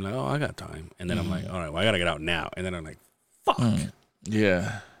 oh, I got time, and then I'm like, all right, well, I gotta get out now, and then I'm like, fuck,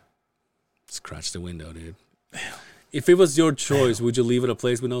 yeah, scratch the window, dude. If it was your choice, would you leave at a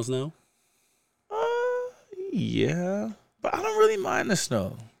place with no snow? Yeah, but I don't really mind the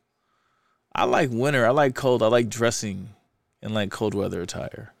snow. I like winter. I like cold. I like dressing in like cold weather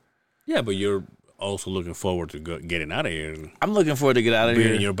attire. Yeah, but you're also looking forward to getting out of here. I'm looking forward to get out of here.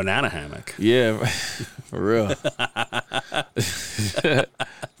 Being in your banana hammock. Yeah, for real.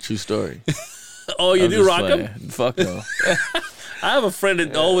 True story. Oh, you do rock them? Fuck no. I have a friend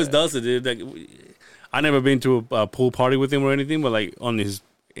that always does it, dude. Like, I never been to a pool party with him or anything, but like on his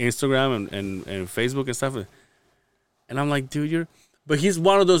Instagram and Facebook and stuff. And I'm like, dude, but he's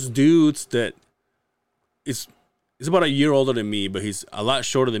one of those dudes that is. He's about a year older than me, but he's a lot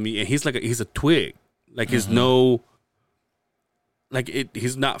shorter than me, and he's a twig. Like he's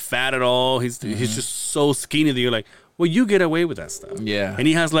he's not fat at all. He's just so skinny that you're like, well, you get away with that stuff. Yeah. And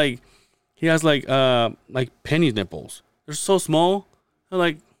he has penny nipples. They're so small. They're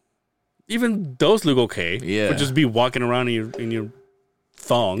like, even those look okay. Yeah. For just be walking around in your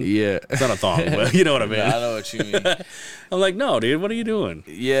thong. Yeah. It's not a thong, but you know what I mean. I know what you mean. I'm like, no, dude, what are you doing?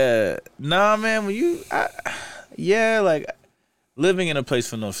 Yeah. Nah, man. Like living in a place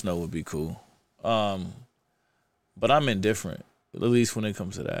for no snow would be cool. But I'm indifferent, at least when it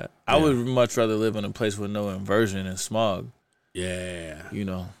comes to that. Yeah. I would much rather live in a place with no inversion and smog. Yeah.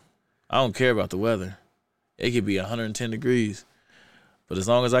 I don't care about the weather. It could be 110 degrees. But as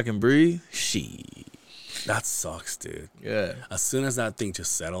long as I can breathe, that sucks, dude. Yeah. As soon as that thing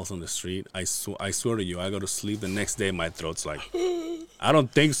just settles on the street, I swear to you, I go to sleep the next day, my throat's like, I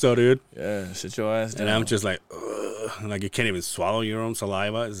don't think so, dude. Yeah, sit your ass down. And I'm just like, ugh. Like you can't even swallow your own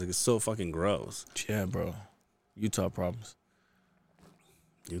saliva. It's so fucking gross. Yeah, bro. Utah problems.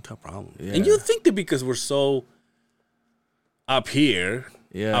 Yeah. And you think that because we're so up here,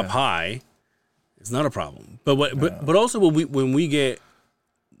 up high, it's not a problem. But also when we get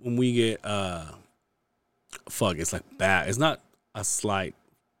fog, it's like bad. It's not a slight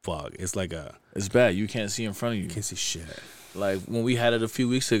fog. It's like it's bad. You can't see in front of you. You can't see shit. Like when we had it a few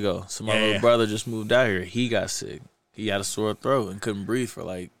weeks ago, my little brother just moved out here. He got sick. He had a sore throat and couldn't breathe for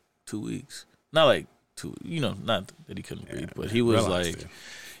like 2 weeks. Not like 2, not that he couldn't breathe, but he was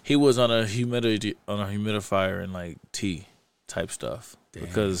he was on a humidifier and like tea type stuff. Damn.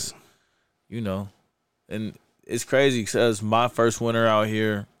 Because, and it's crazy because my first winter out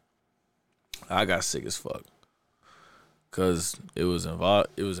here, I got sick as fuck. Cause it was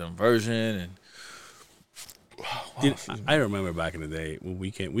inversion and. Dude, I remember back in the day when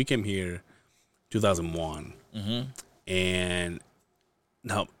we came here, 2001, and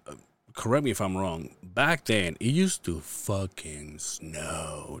now correct me if I'm wrong. Back then, it used to fucking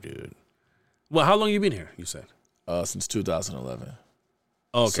snow, dude. Well, how long you been here? You said Since 2011.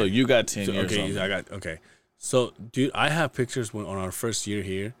 Oh, okay. So you got 10 years. Okay, I got okay. So, dude, I have pictures on our first year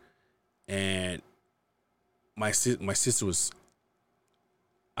here, and my sister was.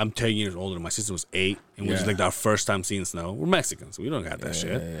 I'm 10 years older. My sister was 8, and it was like our first time seeing snow. We're Mexicans, so we don't got that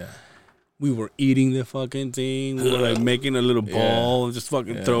shit. Yeah. We were eating the fucking thing. We were like making a little ball and just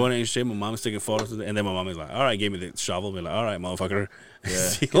fucking throwing it and shit. My mom was taking photos of it, and then my mom was like, "All right," gave me the shovel. We're like, "All right, motherfucker." Yeah,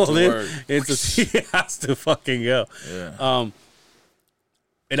 she has to fucking go. Yeah.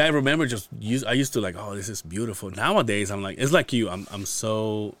 And I remember I used to like, oh, this is beautiful. Nowadays, I'm like, it's like you. I'm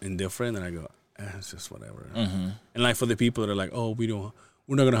so indifferent, and I go, it's just whatever. Mm-hmm. And like for the people that are like, oh,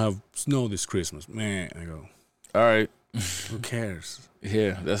 we're not gonna have snow this Christmas, man. I go, all right. Who cares?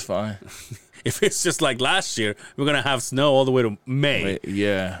 Yeah, that's fine. If it's just like last year, we're gonna have snow all the way to May. Wait,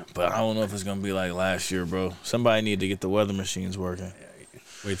 yeah, but I don't know if it's gonna be like last year, bro. Somebody need to get the weather machines working.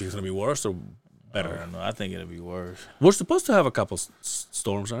 Wait, you think it's gonna be worse or better? I don't know. I think it'll be worse. We're supposed to have a couple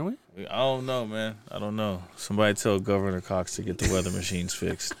storms, aren't we? I don't know, man. I don't know. Somebody tell Governor Cox to get the weather machines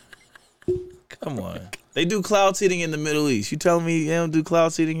fixed. Come on. They do cloud seeding in the Middle East. You telling me they don't do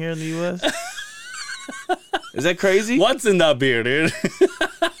cloud seeding here in the U.S.? Is that crazy? What's in that beer, dude?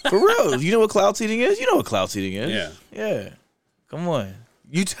 For real. You know what cloud seeding is? You know what cloud seeding is. Yeah. Yeah. Come on.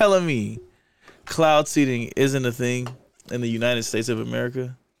 You telling me cloud seeding isn't a thing in the United States of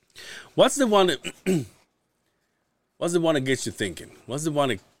America? What's the one that gets you thinking? What's the one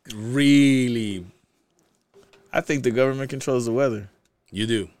that really... I think the government controls the weather. You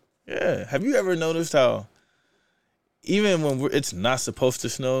do? Yeah. Have you ever noticed how even when it's not supposed to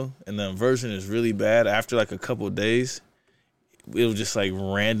snow and the inversion is really bad, after like a couple of days, it'll just like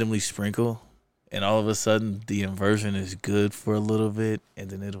randomly sprinkle, and all of a sudden the inversion is good for a little bit, and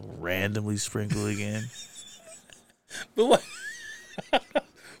then it'll randomly sprinkle again? But what?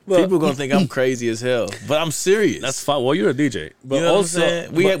 People gonna think I'm crazy as hell, but I'm serious. That's fine. Well, you're a DJ, but you know also what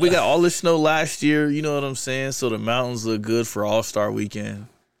I'm saying? We got all this snow last year. You know what I'm saying? So the mountains look good for All-Star Weekend.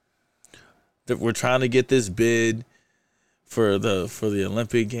 We're trying to get this bid for the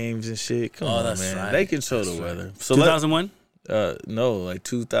Olympic Games and shit. Come on, man. Right. They control the weather. So 2001? No, like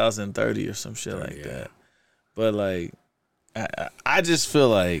 2030 or some shit like that. But like, I just feel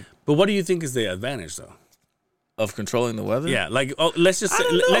like. But what do you think is the advantage though? Of controlling the weather? Yeah, like let's just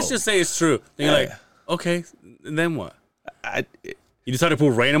say it's true. And you're like, okay, and then what? You decided to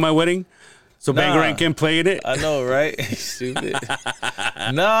put rain on my wedding, so Bangarang can play in it. I know, right? Stupid.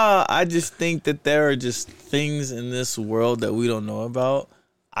 Nah, I just think that there are just things in this world that we don't know about.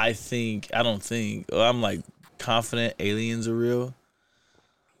 I'm like confident aliens are real.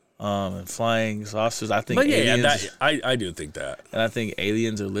 And flying saucers. I think. But yeah, aliens, I do think that. And I think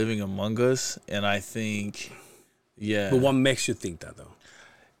aliens are living among us. And I think. Yeah. But what makes you think that, though?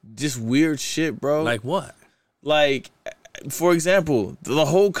 Just weird shit, bro. Like what? Like, for example, the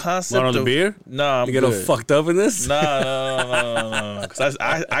whole concept of... beer? Nah, I'm You get all fucked up in this? No. Because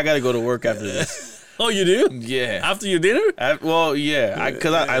I got to go to work after this. Oh, you do? Yeah. After your dinner? Well, yeah.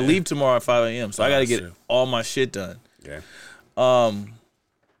 Because I leave tomorrow at 5 a.m., so I got to get all my shit done. Okay.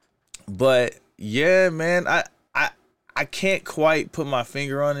 But, yeah, man, I can't quite put my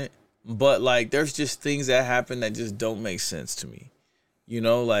finger on it. But, like, there's just things that happen that just don't make sense to me. You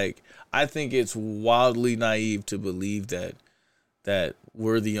know, like, I think it's wildly naive to believe that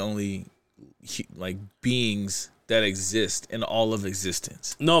we're the only, like, beings that exist in all of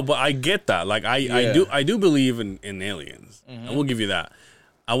existence. No, but I get that. Like, I do believe in aliens. Mm-hmm. I will give you that.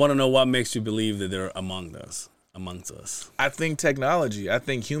 I want to know what makes you believe that they're amongst us. I think technology. I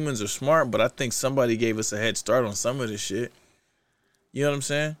think humans are smart, but I think somebody gave us a head start on some of this shit. You know what I'm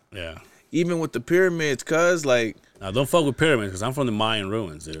saying? Yeah. Even with the pyramids, cuz, like... Now, don't fuck with pyramids, because I'm from the Mayan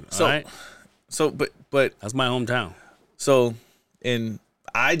ruins, dude. All right? So, but... That's my hometown. So, and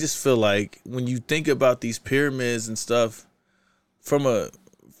I just feel like when you think about these pyramids and stuff from a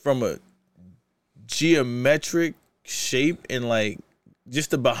geometric shape and, like, just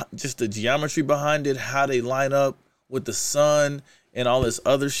the geometry behind it, how they line up with the sun and all this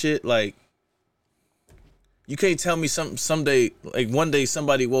other shit, like... You can't tell me someday, like one day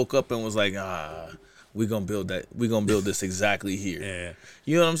somebody woke up and was like, we're going to build that. We're going to build this exactly here. Yeah.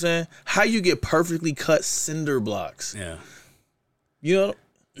 You know what I'm saying? How you get perfectly cut cinder blocks. Yeah. You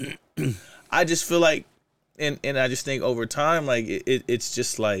know, I just feel like, and I just think over time, like it's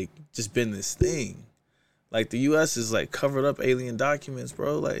just like, just been this thing. Like the U.S. is like covered up alien documents,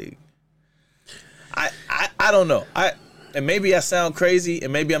 bro. Like, I don't know. And maybe I sound crazy,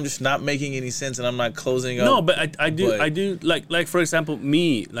 and maybe I'm just not making any sense, and I'm not closing up. No, but I do like for example,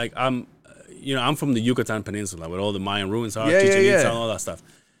 me, like I'm from the Yucatan Peninsula, where all the Mayan ruins are, Chichen Itza, and all that stuff.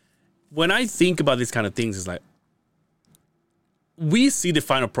 when I think about these kind of things, it's like we see the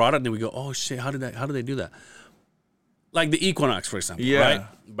final product and we go, oh shit, how did they do that? Like the equinox, for example, right?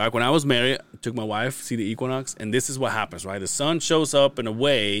 Back when I was married, I took my wife to see the equinox, and this is what happens, right? The sun shows up in a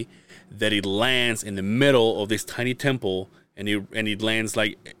way that it lands in the middle of this tiny temple, and it lands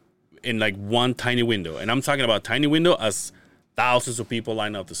like in like one tiny window. And I'm talking about tiny window as thousands of people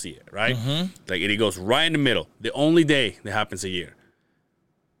line up to see it, right? Like it goes right in the middle. The only day that happens a year.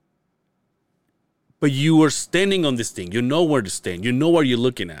 But you are standing on this thing. You know where to stand. You know what you're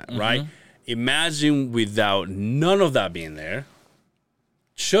looking at, right? Imagine without none of that being there.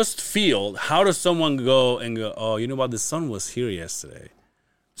 Just feel, how does someone go, oh, you know what? The sun was here yesterday.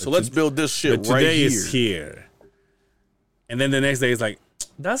 So let's build this shit but right today here. Is here. And then the next day it's like,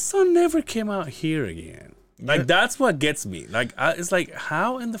 that sun never came out here again. Like, that's what gets me. Like, it's like,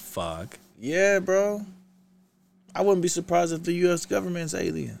 how in the fuck? Yeah, bro. I wouldn't be surprised if the U.S. government's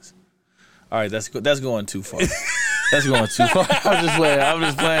aliens. All right, that's going too far. That's going too far. I'm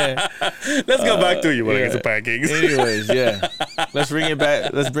just playing. Let's go back to you when I get to pancakes. Anyways, yeah. Let's bring it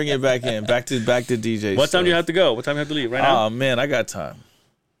back. Let's bring it back in. Back to DJ. What time do you have to go? What time do you have to leave right now? Oh man, I got time.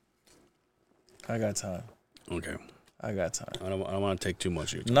 Okay. I got time. I don't want to take too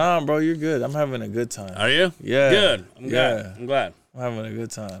much of your time. Nah, bro, you're good. I'm having a good time. Are you? Yeah. Good. I'm glad. I'm having a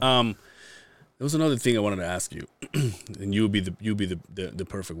good time. There was another thing I wanted to ask you, and you'll be the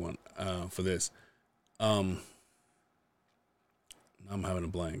perfect one for this. I'm having a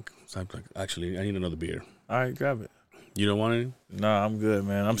blank. So actually, I need another beer. All right, grab it. You don't want any? Nah, I'm good,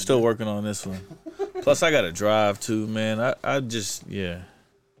 man. I'm still working on this one. Plus, I got to drive too, man. I just, yeah.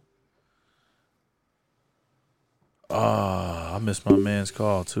 I missed my man's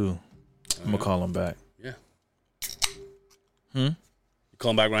call too. I'm gonna call him back. Yeah. You call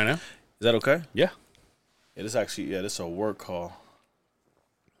him back right now? Is that okay? Yeah. Yeah, this is a work call.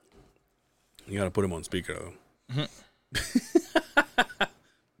 You gotta put him on speaker though.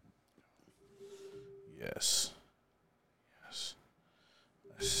 Yes.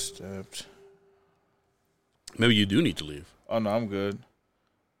 I stepped. Maybe you do need to leave. Oh no, I'm good.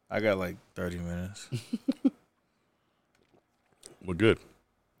 I got like 30 minutes. We're good.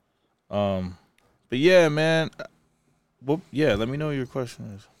 But yeah, man. Well, yeah, let me know what your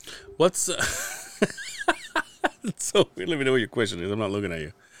question is. What's so weird. Let me know what your question is. I'm not looking at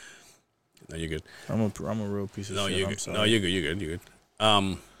you. No, you're good. I'm a real piece of shit. You're I'm good. sorry. No, you're good. You're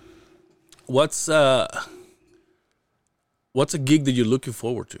good. What's a gig that you're looking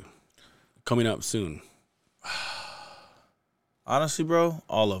forward to coming up soon? Honestly, bro,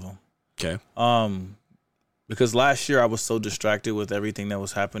 all of them. Okay. Because last year I was so distracted with everything that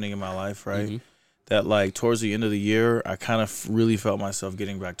was happening in my life, right? That like towards the end of the year, I kind of really felt myself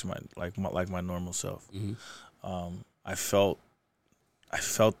getting back to my normal self. I felt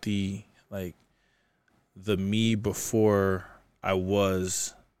the me before I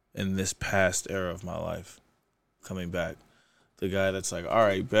was in this past era of my life coming back. The guy that's like, all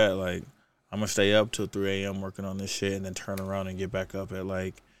right, bet, like I'm gonna stay up till 3 a.m. working on this shit and then turn around and get back up at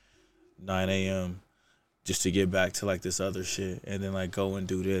like 9 a.m. just to get back to like this other shit and then like go and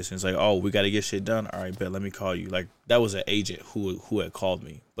do this. And it's like, oh, we got to get shit done. All right, bet, let me call you. Like that was an agent who had called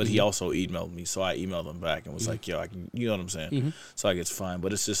me, but he also emailed me. So I emailed him back and was like, yo, I can, you know what I'm saying? So like, it's fine.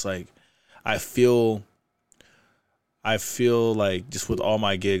 But it's just like, I feel like just with all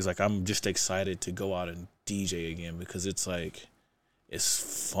my gigs, like I'm just excited to go out and DJ again because it's like,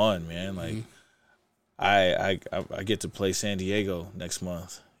 it's fun, man. Like I get to play San Diego next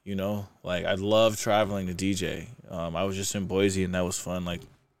month. You know, like I love traveling to DJ. I was just in Boise and that was fun. Like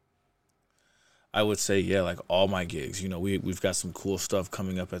I would say, yeah, like all my gigs, you know, we've got some cool stuff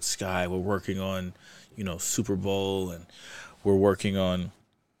coming up at Sky. We're working on, you know, Super Bowl and we're working on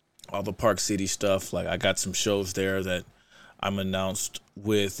all the Park City stuff. Like I got some shows there that I'm announced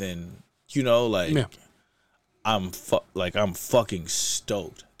with and, you know, like I'm fucking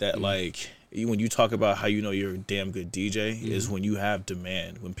stoked that like, when you talk about how you know you're a damn good DJ is when you have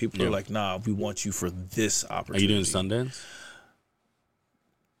demand. When people are like, nah, we want you for this opportunity. Are you doing Sundance?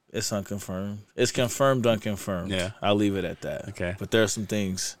 It's unconfirmed. It's confirmed, unconfirmed. Yeah. I'll leave it at that. Okay. But there are some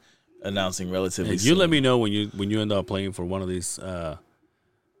things announcing relatively soon. You let me know when you end up playing for one of these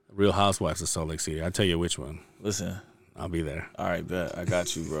Real Housewives of Salt Lake City. I'll tell you which one. Listen. I'll be there. All right, bet. I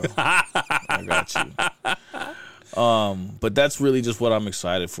got you, bro. I got you. But that's really just what I'm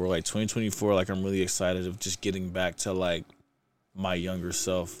excited for. Like 2024, like I'm really excited of just getting back to like my younger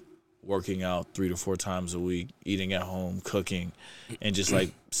self, working out 3 to 4 times a week, eating at home, cooking, and just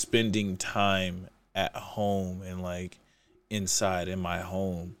like spending time at home and like inside in my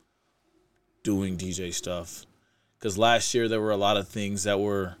home doing DJ stuff. Because last year there were a lot of things that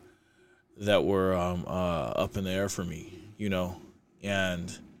were that were up in the air for me,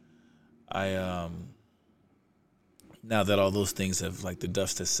 and I now that all those things have, like, the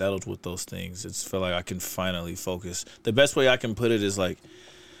dust has settled with those things, it's feel like I can finally focus. The best way I can put it is like,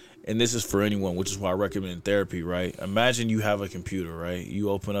 and this is for anyone, which is why I recommend therapy, right? Imagine you have a computer, right? You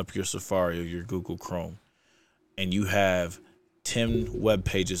open up your Safari or your Google Chrome, and you have 10 web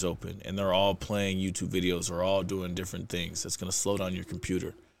pages open, and they're all playing YouTube videos or all doing different things. That's going to slow down your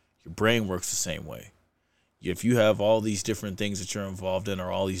computer. Your brain works the same way. If you have all these different things that you're involved in,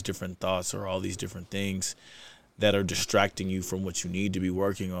 or all these different thoughts, or all these different things that are distracting you from what you need to be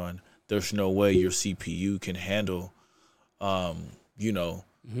working on, there's no way your CPU can handle,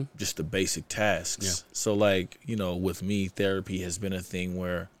 just the basic tasks. Yeah. So, like, with me, therapy has been a thing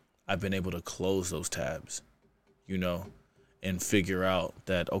where I've been able to close those tabs, and figure out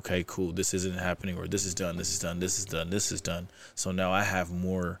that, okay, cool, this isn't happening, or this is done, this is done, this is done, this is done. So now I have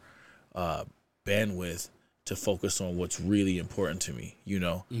more bandwidth to focus on what's really important to me,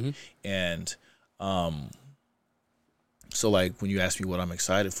 And so, like, when you ask me what I'm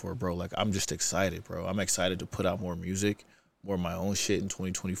excited for, bro, like, I'm just excited, bro. I'm excited to put out more music, more of my own shit in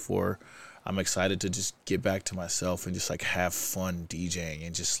 2024. I'm excited to just get back to myself and just, like, have fun DJing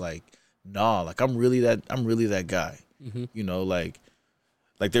and just, like, I'm really that guy.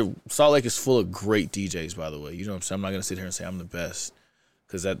 Like Salt Lake is full of great DJs, by the way. You know what I'm saying? I'm not gonna sit here and say I'm the best,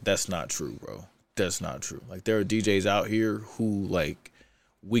 because that's not true, bro. That's not true. Like, there are DJs out here who, like,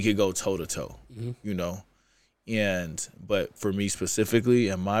 we could go toe to toe, but for me specifically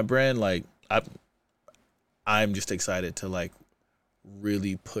and my brand, like, I'm just excited to, like,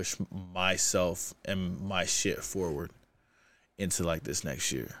 really push myself and my shit forward into, like, this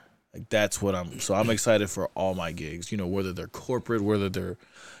next year. Like, that's what I'm excited for all my gigs, whether they're corporate, whether they're,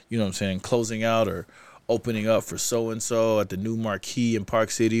 closing out or opening up for so-and-so at the new Marquee in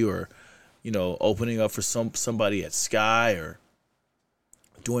Park City, or, opening up for somebody at Sky, or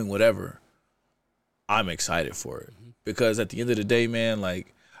doing whatever. I'm excited for it, because at the end of the day, man,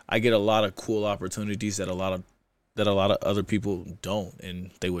 like, I get a lot of cool opportunities that a lot of other people don't,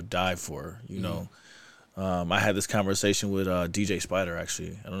 and they would die for, I had this conversation with DJ Spider,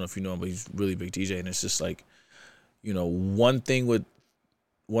 actually. I don't know if you know him, but he's a really big DJ, and it's just like, one thing that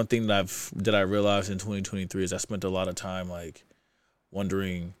I realized in 2023 is I spent a lot of time, like,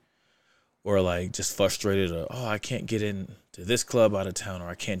 wondering, or, like, just frustrated, I can't get into this club out of town, or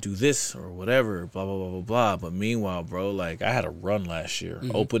I can't do this, or whatever, blah, blah, blah, blah, blah. But meanwhile, bro, like, I had a run last year,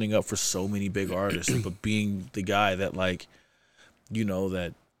 opening up for so many big artists, but being the guy that, like,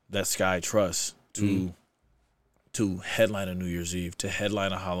 that Sky trusts to headline a New Year's Eve, to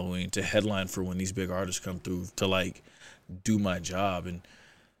headline a Halloween, to headline for when these big artists come through, to, like, do my job. And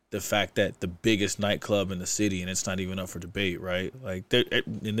the fact that the biggest nightclub in the city, and it's not even up for debate, right? Like,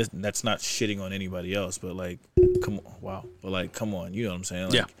 that's not shitting on anybody else, but, like, come on, wow. But, like, come on, you know what I'm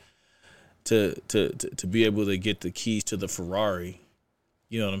saying? Like, yeah. To be able to get the keys to the Ferrari,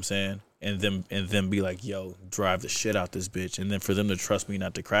 you know what I'm saying? And then be like, yo, drive the shit out this bitch. And then for them to trust me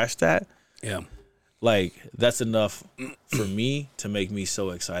not to crash that. Yeah. Like, that's enough for me to make me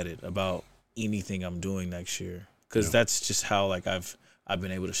so excited about anything I'm doing next year. Because that's just how, like, I've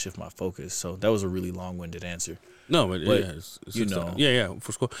been able to shift my focus. So that was a really long-winded answer. No, but yeah, it's yeah,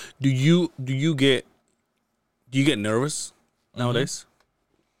 for sure. Do you get nervous nowadays,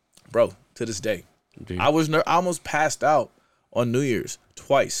 bro? To this day, I almost passed out on New Year's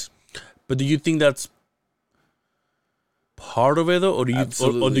twice. But do you think that's part of it, though, or do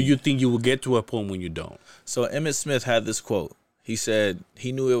you think you will get to a point when you don't? So Emmitt Smith had this quote. He said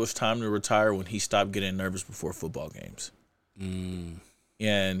he knew it was time to retire when he stopped getting nervous before football games.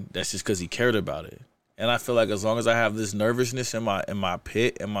 And that's just because he cared about it. And I feel like as long as I have this nervousness in my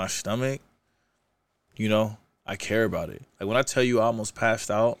pit, in my stomach, I care about it. Like, when I tell you I almost passed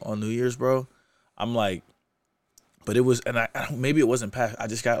out on New Year's, bro, I'm like, but it was, and maybe it wasn't passed. I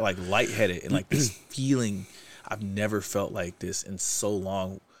just got, like, lightheaded and, like, this feeling. I've never felt like this in so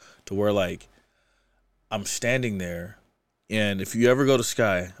long, to where, like, I'm standing there, and if you ever go to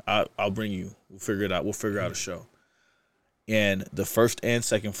Sky, I'll bring you. We'll figure it out. We'll figure out a show. And the first and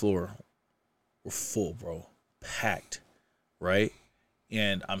second floor were full, bro, packed, right?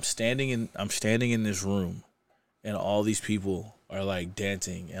 And I'm standing in this room, and all these people are, like,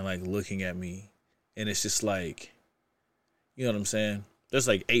 dancing and, like, looking at me, and it's just like, you know what I'm saying? There's,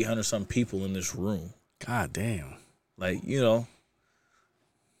 like, 800 some people in this room. God damn. Like,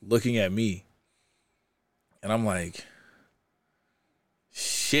 looking at me. And I'm like,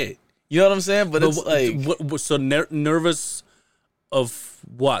 shit. You know what I'm saying? But it's like, so nervous of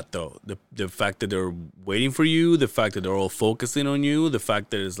what though? The fact that they're waiting for you, the fact that they're all focusing on you, the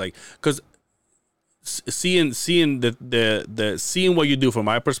fact that it's like, because seeing the seeing what you do from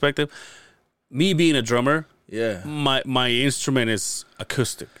my perspective, me being a drummer, Yeah. my instrument is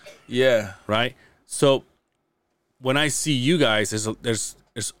acoustic, Yeah. right? So when I see you guys, there's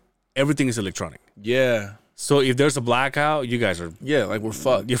everything is electronic. Yeah. So if there's a blackout, you guys are Yeah, like we're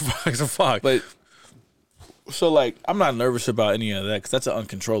fucked. you guys are fucked. But so like I'm not nervous about any of that because that's an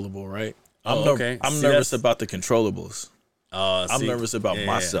uncontrollable, right? Okay. I'm See, nervous that's- about the controllables. I'm nervous about yeah.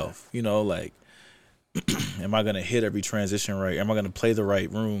 myself. You know, like, am I gonna hit every transition right? Am I gonna play the right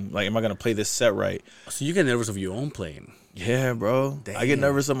room? Like, am I gonna play this set right? So you get nervous of your own playing. Yeah, bro. I get Damn.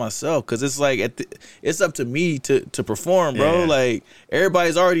 nervous of myself because it's like it's up to me to perform, bro. Yeah. Like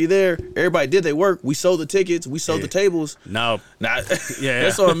everybody's already there. Everybody did their work. We sold the tickets. We sold the tables. Now, Nah, Yeah.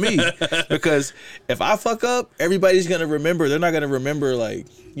 that's on me because if I fuck up, everybody's gonna remember. They're not gonna remember like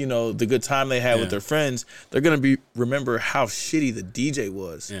the good time they had with their friends. They're gonna remember how shitty the DJ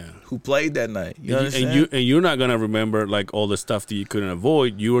was who played that night. You understand? and you're not gonna remember like all the stuff that you couldn't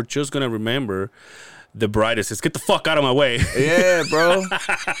avoid. You are just gonna remember the brightest says, "Get the fuck out of my way." Yeah, bro.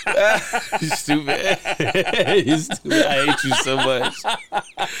 You stupid. You stupid. I hate you so much.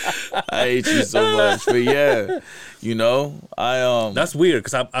 I hate you so much. But yeah, I That's weird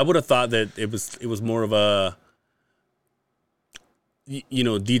because I would have thought that it was more of a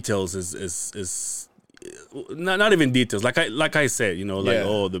details is not even details like I said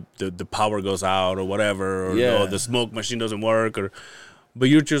the power goes out or whatever or the smoke machine doesn't work but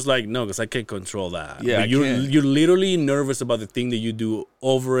you're just like no because I can't control that. Yeah, but you're literally nervous about the thing that you do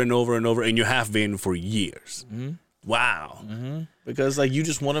over and over and over and you have been for years. Mm-hmm. Wow. Mm-hmm. Because like you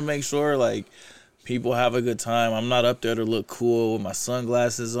just want to make sure like people have a good time. I'm not up there to look cool with my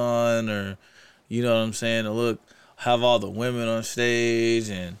sunglasses on or you know what I'm saying, to have all the women on stage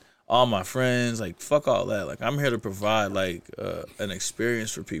and all my friends. Like fuck all that. Like I'm here to provide like an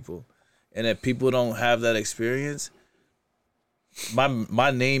experience for people. And if people don't have that experience,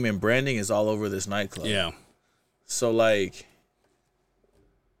 my name and branding is all over this nightclub. Yeah. So like,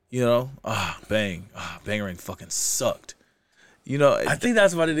 Bangarang fucking sucked. I think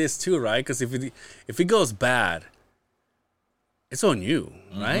that's what it is too, right? Because if it goes bad, it's on you,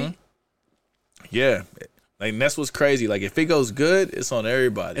 right? Yeah. Like that's what's crazy. Like if it goes good, it's on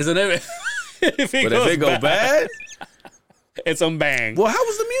everybody. It's on every. If it goes bad, it's on Bang. well, how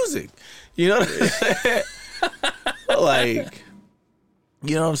was the music? You know what I'm saying? Like,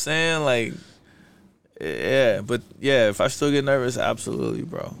 you know what I'm saying? Like, yeah, but yeah, if I still get nervous, absolutely,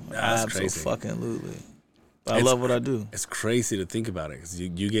 bro. That's crazy. Absolutely. I love what I do. It's crazy to think about it because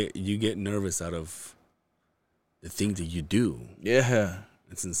you get nervous out of the thing that you do. Yeah.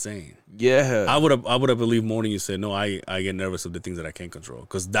 It's insane. Yeah. I would have believed more when you said no. I get nervous of the things that I can't control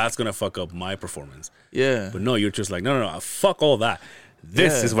because that's gonna fuck up my performance. Yeah. But no, you're just like no. Fuck all that.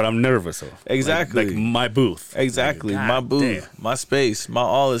 This is what I'm nervous of. Exactly. Like my booth. Exactly. Like, my booth, damn. my space, my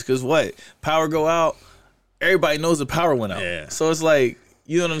all this. Because what? Power go out, everybody knows the power went out. Yeah. So it's like,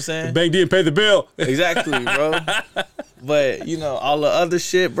 you know what I'm saying? Bank didn't pay the bill. Exactly, bro. But, all the other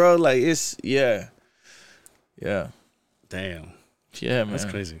shit, bro, like it's, yeah. Yeah. Damn. Yeah, man. That's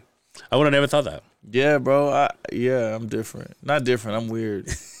crazy. I would have never thought that. Yeah, bro. I'm different. Not different. I'm weird.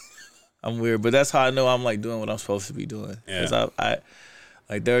 I'm weird. But that's how I know I'm like doing what I'm supposed to be doing. Yeah. Because I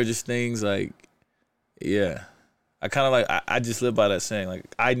like there are just things like, yeah. I kind of like I just live by that saying. Like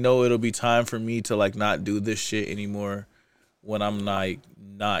I know it'll be time for me to like not do this shit anymore when I'm like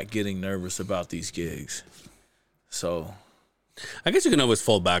not getting nervous about these gigs. So I guess you can always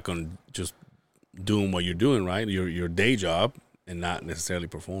fall back on just doing what you're doing, right? Your day job and not necessarily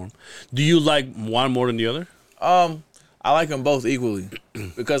perform. Do you like one more than the other? I like them both equally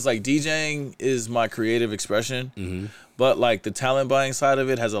because like DJing is my creative expression, but like the talent buying side of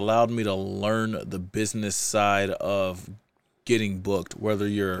it has allowed me to learn the business side of getting booked, whether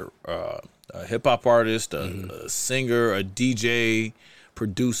you're a hip hop artist, a singer, a DJ,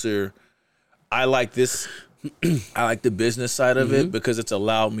 producer. I like this. I like the business side of it because it's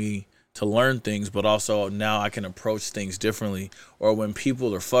allowed me to learn things, but also now I can approach things differently. Or when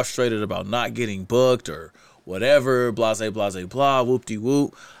people are frustrated about not getting booked or whatever, blase, blase, blah,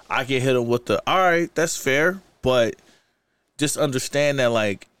 whoop-de-whoop, I can hit them with the, all right, that's fair, but just understand that,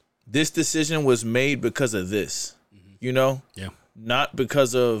 like, this decision was made because of this, Yeah. Not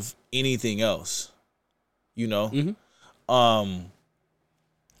because of anything else,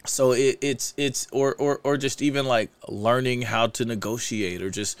 So it's or just even, like, learning how to negotiate or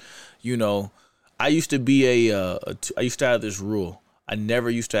just, I used to have this rule. I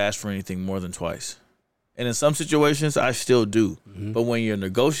never used to ask for anything more than twice. And in some situations, I still do. But when you're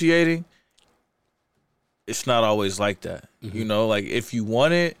negotiating, it's not always like that. You know, like if you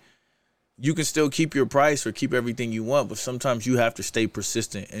want it, you can still keep your price or keep everything you want, but sometimes you have to stay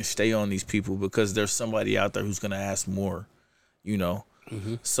persistent and stay on these people because there's somebody out there who's going to ask more, you know?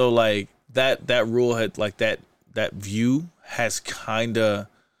 So like that rule had like that view has kind of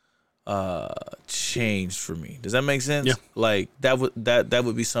changed for me. Does that make sense? Yeah. Like that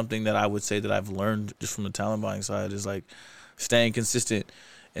would be something that I would say that I've learned just from the talent buying side is like staying consistent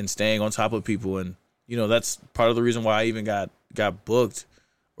and staying on top of people. And, you know, that's part of the reason why I even got booked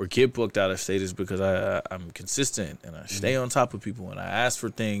or get booked out of state is because I'm consistent and I stay on top of people and I ask for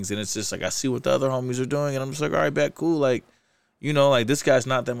things. And it's just like I see what the other homies are doing and I'm just like, all right, bet, cool. Like, you know, like this guy's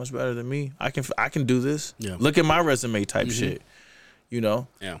not that much better than me. I can do this. Yeah. Look at my resume type shit. You know?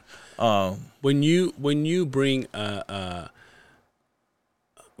 Yeah. When you bring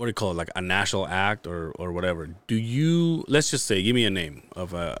what do you call it, like a national act or whatever, do you, let's just say, give me a name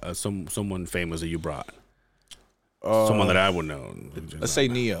of someone famous that you brought. Someone that I would know. Let's say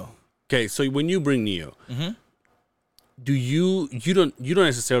Neo. Okay, so when you bring Neo, do you don't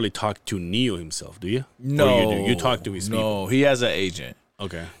necessarily talk to Neo himself, do you? No, or you do? You talk to his people. No, he has an agent.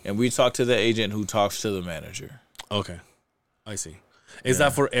 Okay, and we talk to the agent who talks to the manager. Okay, I see. Is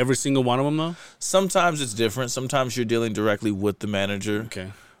that for every single one of them though? Sometimes it's different. Sometimes you're dealing directly with the manager,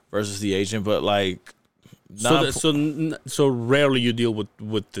 versus the agent. But like, so rarely you deal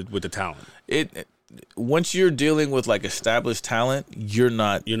with the talent. Once you're dealing with like established talent, you're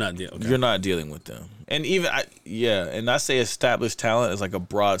not dealing with them. And even and I say established talent is like a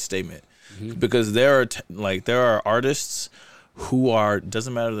broad statement because there are artists who are,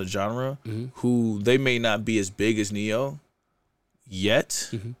 doesn't matter the genre, who they may not be as big as Neo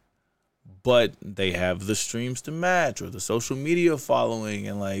yet, but they have the streams to match or the social media following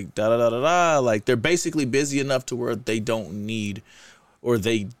and like like they're basically busy enough to where they don't need or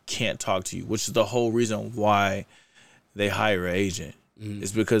they can't talk to you, which is the whole reason why they hire an agent.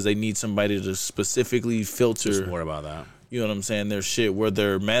 Is because they need somebody to specifically filter. Just more about that. You know what I'm saying? Their shit where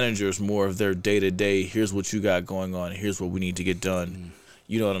their manager's more of their day-to-day, here's what you got going on, here's what we need to get done.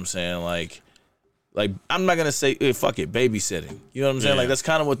 You know what I'm saying? Like I'm not going to say, hey, fuck it, babysitting. You know what I'm saying? Like that's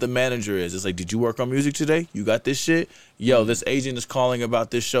kind of what the manager is. It's like, did you work on music today? You got this shit? Yo, this agent is calling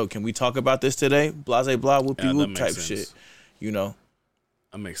about this show. Can we talk about this today? Blase blah, whoopie whoop type shit. You know?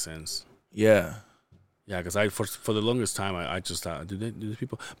 That makes sense. Yeah. Yeah, because for the longest time I just thought, do these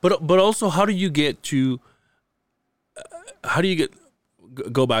people? But also, how do you get to?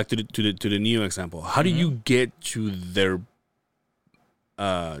 Go back to the Neo example? How do you get to their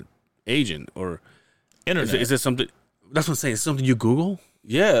agent or internet? Is it something? That's what I'm saying. Is it something you Google?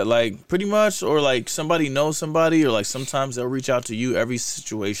 Yeah, like pretty much, or like somebody knows somebody, or like sometimes they'll reach out to you. Every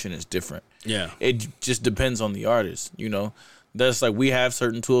situation is different. Yeah, it just depends on the artist. You know, that's like we have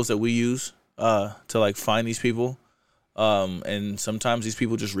certain tools that we use to like find these people. And sometimes these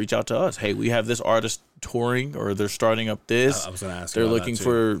people just reach out to us. Hey, we have this artist touring or they're starting up this. I was going to ask they're looking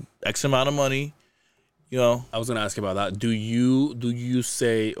for X amount of money. You know, I was going to ask about that. Do you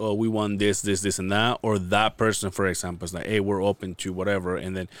say, oh, we want this, and that, or that person, for example, is like, hey, we're open to whatever.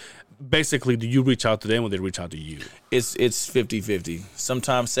 And then basically, do you reach out to them or they reach out to you? It's 50-50.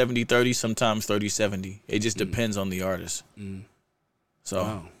 Sometimes 70-30, sometimes 30-70. It just depends on the artist. So.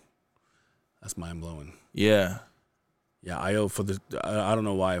 Wow. That's mind blowing. Yeah. Yeah, I don't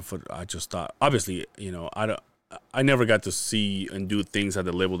know why. I just thought, obviously, you know, I never got to see and do things at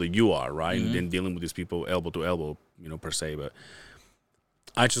the level that you are, right? And dealing with these people elbow to elbow, you know, per se. But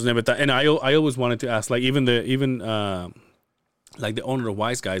I just never thought, and I always wanted to ask, like even like the owner of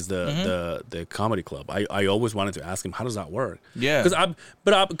Wise Guys, the comedy club. I always wanted to ask him, how does that work? Yeah.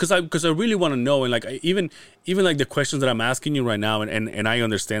 Because I really want to know, and like even like the questions that I'm asking you right now, and I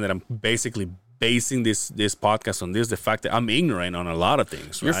understand that I'm basically basing this podcast on the fact that I'm ignorant on a lot of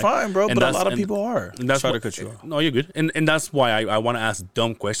things. Right? You're fine, bro, but a lot of people are. And that's try to cut you off. No, you're good. And that's why I want to ask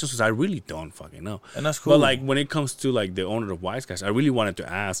dumb questions because I really don't fucking know. And that's cool. But like when it comes to like the owner of Wise Guys, I really wanted to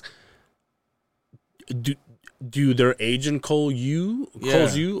ask, do their agent calls you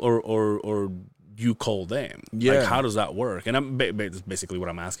or you call them? Yeah. Like how does that work? And that's basically what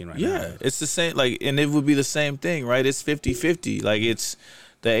I'm asking right now. Yeah, it's the same. Like, and it would be the same thing, right? It's 50-50. Like it's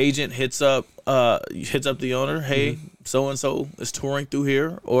the agent hits up the owner. Hey, so and so is touring through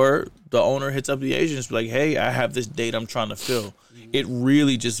here, or the owner hits up the agent. It's like, hey, I have this date I'm trying to fill. It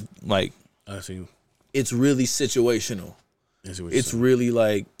really just like I see. It's really situational. It's really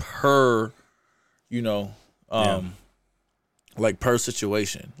like per, you know. Like per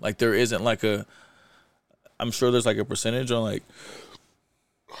situation, like there isn't like I'm sure there's like a percentage on like,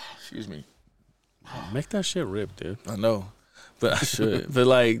 excuse me, Make that shit rip, dude. I know, but I should. But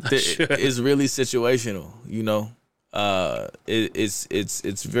like, it's really situational, you know.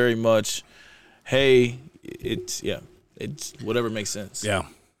 It's very much, hey, it's whatever makes sense. Yeah.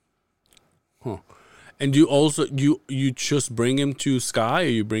 Huh. And you also you just bring him to Sky, or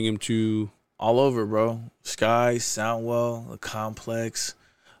you bring him to all over, bro? Sky, Soundwell, the Complex.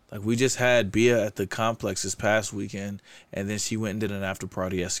 Like, we just had Bia at the Complex this past weekend, and then she went and did an after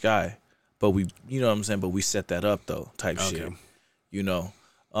party at Sky. But we, you know what I'm saying? But we set that up though, type shit. You know,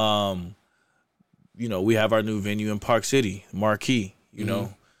 we have our new venue in Park City, Marquee. You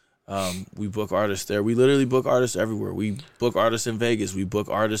know, we book artists there. We literally book artists everywhere. We book artists in Vegas. We book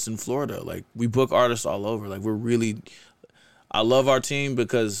artists in Florida. Like, we book artists all over. Like, I love our team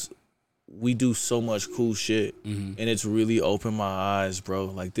because we do so much cool shit, and it's really opened my eyes, bro.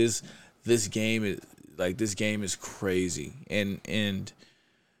 Like, this game is crazy, and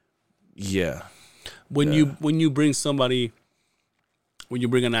yeah. When you bring somebody, when you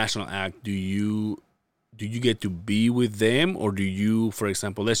bring a national act, do you get to be with them, or do you, for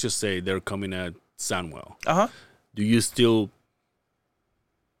example, let's just say they're coming at Soundwell. Do you still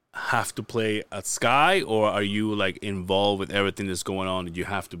have to play at Sky, or are you like involved with everything that's going on and you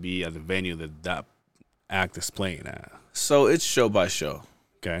have to be at the venue that act is playing at? So it's show by show.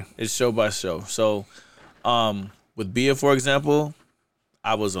 Okay. It's show by show. So with Bia, for example,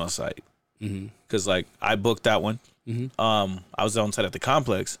 I was on site because like I booked that one. I was on site at the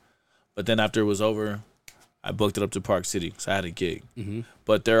Complex, but then after it was over, I booked it up to Park City, so I had a gig.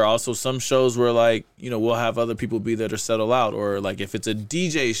 But there are also some shows where, like, we'll have other people be there to settle out, or like if it's a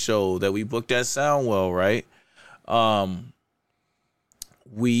DJ show that we booked at Soundwell, right?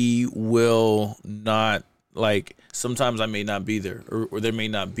 We will not, like, sometimes I may not be there, or there may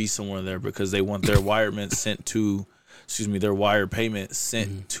not be someone there because they want their wire payment sent to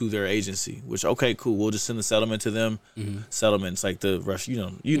their agency, which, okay, cool. We'll just send the settlement to them. Settlements like the rush, you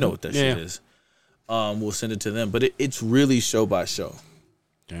know what that shit is. We'll send it to them, but it's really show by show.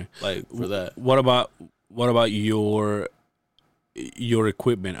 Okay. Like, for that. What about your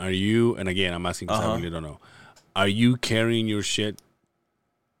equipment? Are you, and again, I'm asking because I really don't know. Are you carrying your shit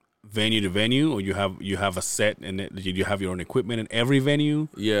venue to venue, or you have a set and you have your own equipment in every venue?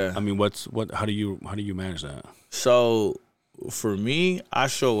 Yeah. I mean, how do you manage that? So for me, I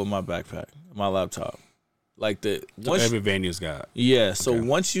show with my backpack, my laptop. Like every venue's got. Yeah. So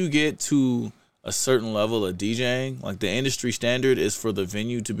once you get to a certain level of DJing, like the industry standard is for the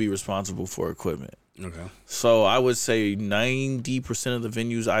venue to be responsible for equipment. Okay. So I would say 90% of the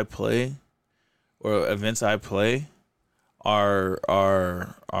venues I play or events I play are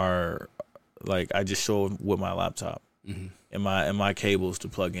like, I just show with my laptop and my cables to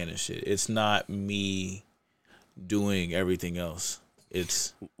plug in and shit. It's not me doing everything else.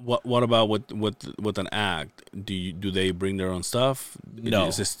 It's what about with an act? Do they bring their own stuff? No.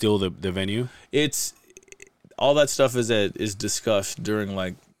 Is it still the venue? It's all that stuff is discussed during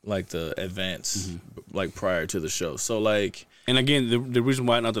like the advance, like prior to the show. So like, and again, the reason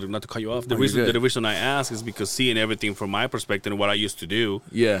why not to cut you off, the reason I ask is because seeing everything from my perspective and what I used to do.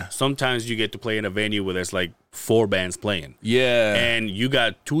 Yeah. Sometimes you get to play in a venue where there's like 4 bands playing. Yeah. And you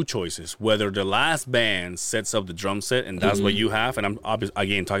got 2 choices: whether the last band sets up the drum set and that's what you have, and I'm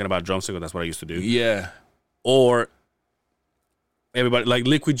again talking about drum set because that's what I used to do. Yeah. Or everybody, like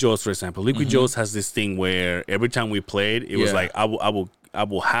Liquid Joe's, for example. Liquid Joe's has this thing where every time we played, it was like I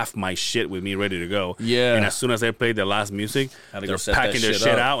will have my shit with me ready to go. Yeah. And as soon as they played their last music, they're packing their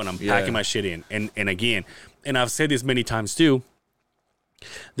shit out, and I'm packing my shit in. And again, and I've said this many times too,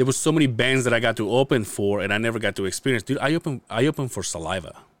 there was so many bands that I got to open for and I never got to experience. Dude, I opened for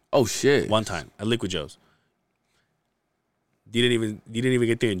Saliva. Oh shit. One time at Liquid Joe's. Didn't even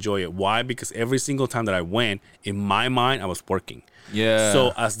get to enjoy it. Why? Because every single time that I went, in my mind, I was working. Yeah.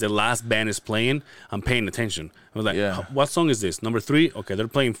 So as the last band is playing, I'm paying attention. I was like, what song is this? Number 3? Okay, they're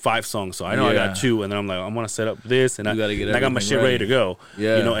playing 5 songs, so I know I got 2, and then I'm like, I'm gonna set up this, and I got my shit ready to go.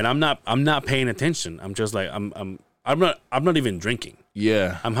 Yeah. And I'm not paying attention. I'm just like I'm not even drinking.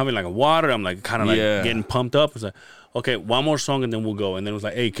 Yeah. I'm having like a water. I'm like kind of like getting pumped up. It's like, okay, one more song and then we'll go. And then it was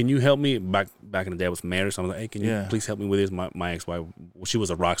like, hey, can you help me? Back in the day, I was married, so I was like, hey, can you please help me with this? My ex-wife, she was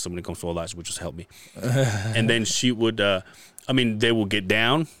a rock star when it comes to all that. She would just help me. And then she would, they would get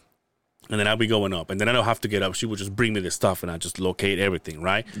down, and then I'd be going up. And then I don't have to get up. She would just bring me this stuff, and I just locate everything,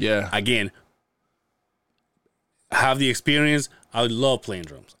 right? Yeah. Again, have the experience. I love playing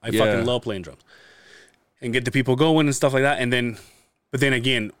drums. I fucking love playing drums. And get the people going and stuff like that. But then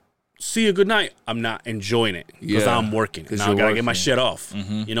again, see you, good night. I'm not enjoying it because I'm working. Now I gotta get my shit off.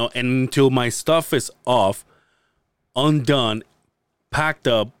 And until my stuff is off, undone, packed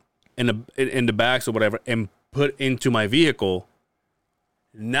up, in the bags or whatever and put into my vehicle,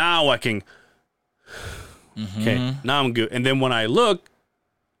 now I can. Okay, now I'm good. And then when I look,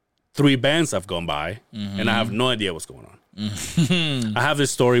 3 bands have gone by, and I have no idea what's going on. I have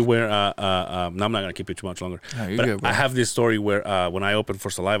this story where no, I'm not gonna keep it too much longer. Oh, you're but good, bro. I have this story where when I opened for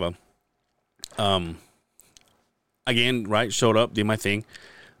Saliva, again, right, showed up, did my thing.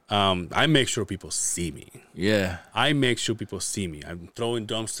 I make sure people see me. Yeah. I make sure people see me. I'm throwing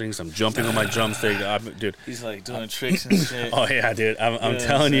drumsticks. I'm jumping on my drumstick. Dude. He's like doing tricks and shit. Oh yeah, dude. I'm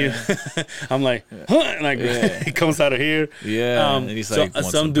telling you. I'm like, huh? And like it comes out of here. Yeah. And he's like,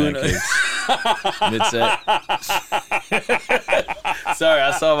 so I'm doing mid-set. Sorry,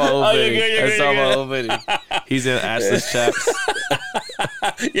 I saw my old video. I saw my old video. He's in assless chaps.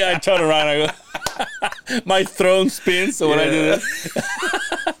 Yeah, I turn around. I go. My throne spins. So when I do that.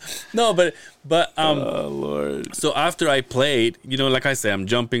 No, but oh Lord. So after I played, like I said, I'm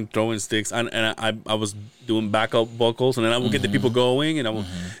jumping, throwing sticks, and I was doing backup vocals, and then I would get the people going, and I would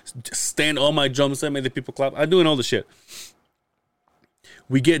stand on my drum set, make the people clap. I'm doing all the shit.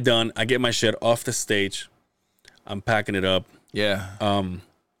 We get done. I get my shit off the stage. I'm packing it up. Yeah.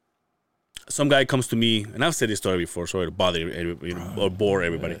 Some guy comes to me, and I've said this story before, sorry to bother or bore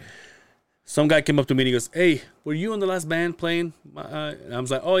everybody. Yeah. Some guy came up to me and he goes, "Hey, were you in the last band playing?" And I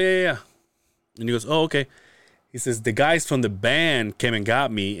was like, "Oh, yeah. And he goes, "Oh, okay." He says, "The guys from the band came and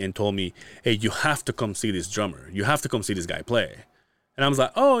got me and told me, hey, you have to come see this drummer. You have to come see this guy play." And I was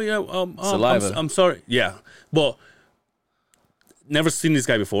like, "Oh, yeah, I'm sorry." Yeah. Well, never seen this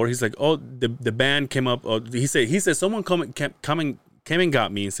guy before. He's like, "Oh, the band came up." He said someone came and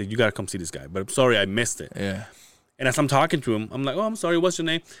got me and said, you got to come see this guy. But I'm sorry, I missed it. Yeah. And as I'm talking to him, I'm like, "Oh, I'm sorry. What's your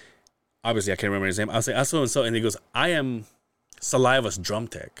name?" Obviously, I can't remember his name. I'll say, "I so and so," and he goes, "I am Saliva's drum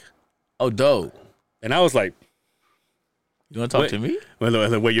tech." Oh, dope. And I was like, "You want to talk to me?"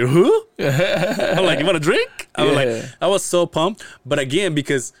 Wait, you're who? I'm like, "You want a drink?" I was like, I was so pumped. But again,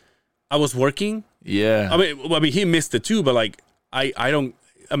 because I was working. Yeah. I mean, he missed it too. But like,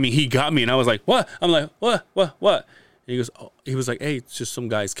 he got me, and I was like, "What?" I'm like, "What? And he was like, "Hey, it's just some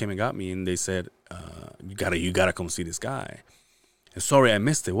guys came and got me, and they said, you gotta come see this guy." And sorry, I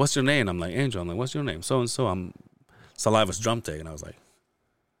missed it. What's your name? I'm like, "Angel." I'm like, "What's your name?" So and so. I'm Saliva's drum tech, and I was like,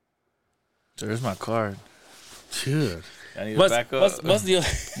 "There's my card, dude." I need to back up. What's the other?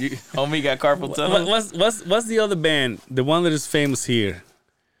 Homie got carpal tunnel. What's the other band? The one that is famous here?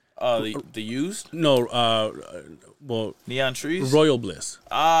 The Used? No, well, Neon Trees? Royal Bliss.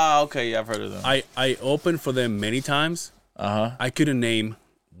 Ah, okay, yeah, I've heard of them. I opened for them many times. I couldn't name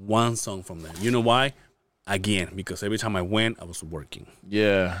one song from them. You know why? Again, because every time I went, I was working.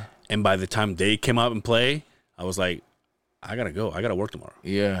 Yeah. And by the time they came out and play, I was like, I gotta go. I gotta work tomorrow.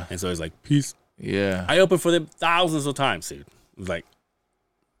 Yeah. And so it's like, peace. Yeah. I opened for them thousands of times, dude. It was like,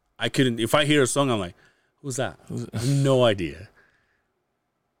 I couldn't. If I hear a song, I'm like, who's that? No idea.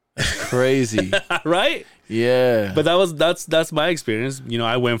 Crazy. Right? Yeah. But that's my experience.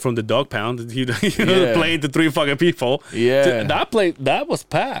 I went from the dog pound playing to 3 fucking people. Yeah. That was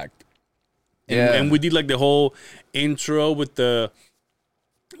packed. And we did like the whole intro with the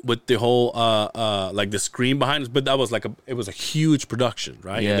whole like the screen behind us, but that was it was a huge production,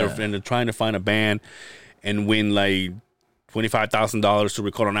 right? Yeah. And they're trying to find a band and win like $25,000 to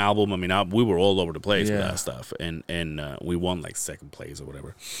record an album. I mean, we were all over the place with that stuff, and we won like second place or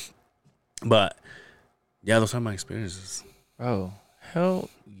whatever. But yeah, those are my experiences. Bro, hell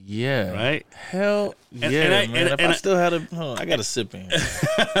yeah, right? Hell yeah, man. If I still had I got a sip in.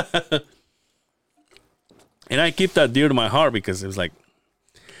 And I keep that dear to my heart because it was like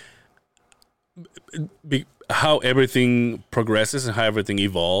how everything progresses and how everything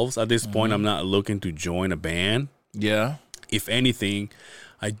evolves. At this point, I'm not looking to join a band. Yeah. If anything,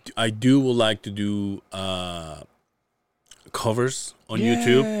 I would like to do covers on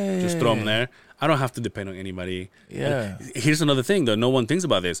YouTube. Just throw them there. I don't have to depend on anybody. Yeah. Here's another thing, though. No one thinks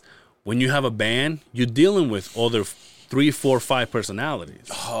about this. When you have a band, you're dealing with other 3, 4, 5 personalities.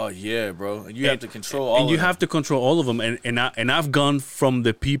 Oh yeah, bro. You have to control all. And you have to control all of them. And I've gone from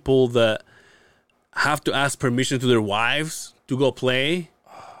the people that have to ask permission to their wives to go play.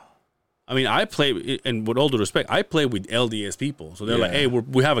 I mean, I play, and with all due respect, I play with LDS people. So they're like, "Hey,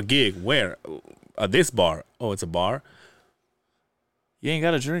 we have a gig. Where? At this bar." "Oh, it's a bar." You ain't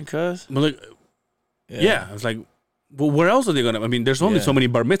got a drink, cuz. But like, yeah. I was like, well, where else are they gonna? I mean, there's only so many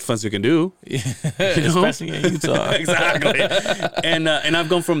bar mitzvahs you can do, Especially in Utah. Exactly. And I've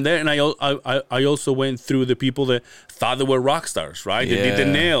gone from there, and I also went through the people that thought they were rock stars, right? They did the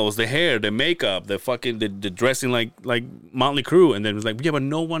nails, the hair, the makeup, the fucking the dressing like Motley Crue, and then it was like, yeah, but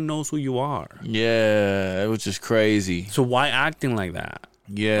no one knows who you are. Yeah, it was just crazy. So why acting like that?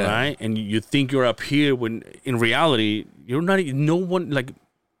 Yeah. Right? And you think you're up here when in reality, you're not, no one, like,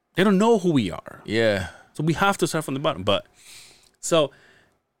 they don't know who we are. Yeah. So we have to start from the bottom. But, so,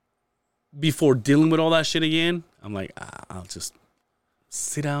 before dealing with all that shit again, I'm like, I'll just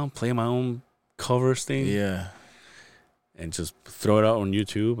sit down, play my own covers thing. Yeah. And just throw it out on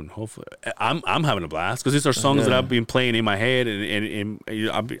YouTube, and hopefully, I'm having a blast because these are songs that I've been playing in my head, and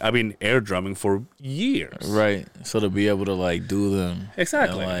I've been air drumming for years. Right. So to be able to like do them,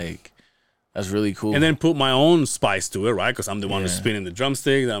 exactly, and, like that's really cool. And then put my own spice to it, right? Because I'm the one who's spinning the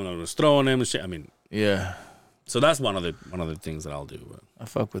drumsticks, I'm the one who's throwing them and shit. I mean, yeah. So that's one of the things that I'll do. But, I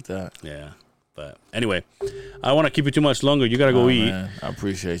fuck with that. Yeah. But anyway, I don't want to keep you too much longer. You gotta go eat. Man. I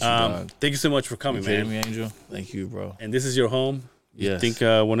appreciate you, dog. Thank you so much for coming, man. Me, Angel. Thank you, bro. And this is your home. You Yes. think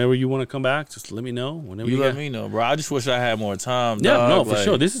whenever you want to come back, just let me know. Whenever you let me know, bro. I just wish I had more time. Yeah, dog. no, for like,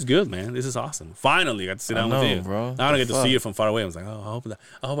 sure. This is good, man. This is awesome. Finally, I got to sit down with you, bro. Now I don't get to see you from far away. I was like, oh,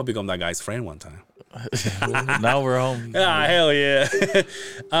 I hope I become that guy's friend one time. Now we're home. Ah, hell yeah.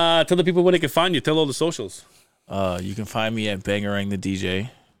 Tell the people where they can find you. Tell all the socials. You can find me at Bangarang the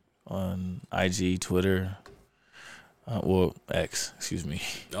DJ on IG, Twitter, X, excuse me.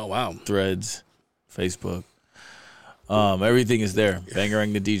 Oh, wow. Threads, Facebook. Everything is there.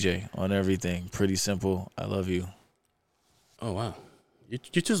 Bangarang the DJ on everything. Pretty simple. I love you. Oh, wow. You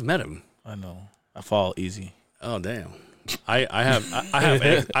just met him. I know. I fall easy. Oh, damn. I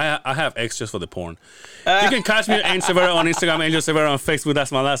have X just for the porn. You can catch me at Angel Severa on Instagram, Angel Severa on Facebook.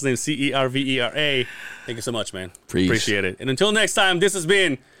 That's my last name, Cervera. Thank you so much, man. Appreciate it. And until next time, this has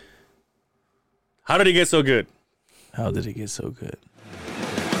been How Did It Get So Good? How did it get so good?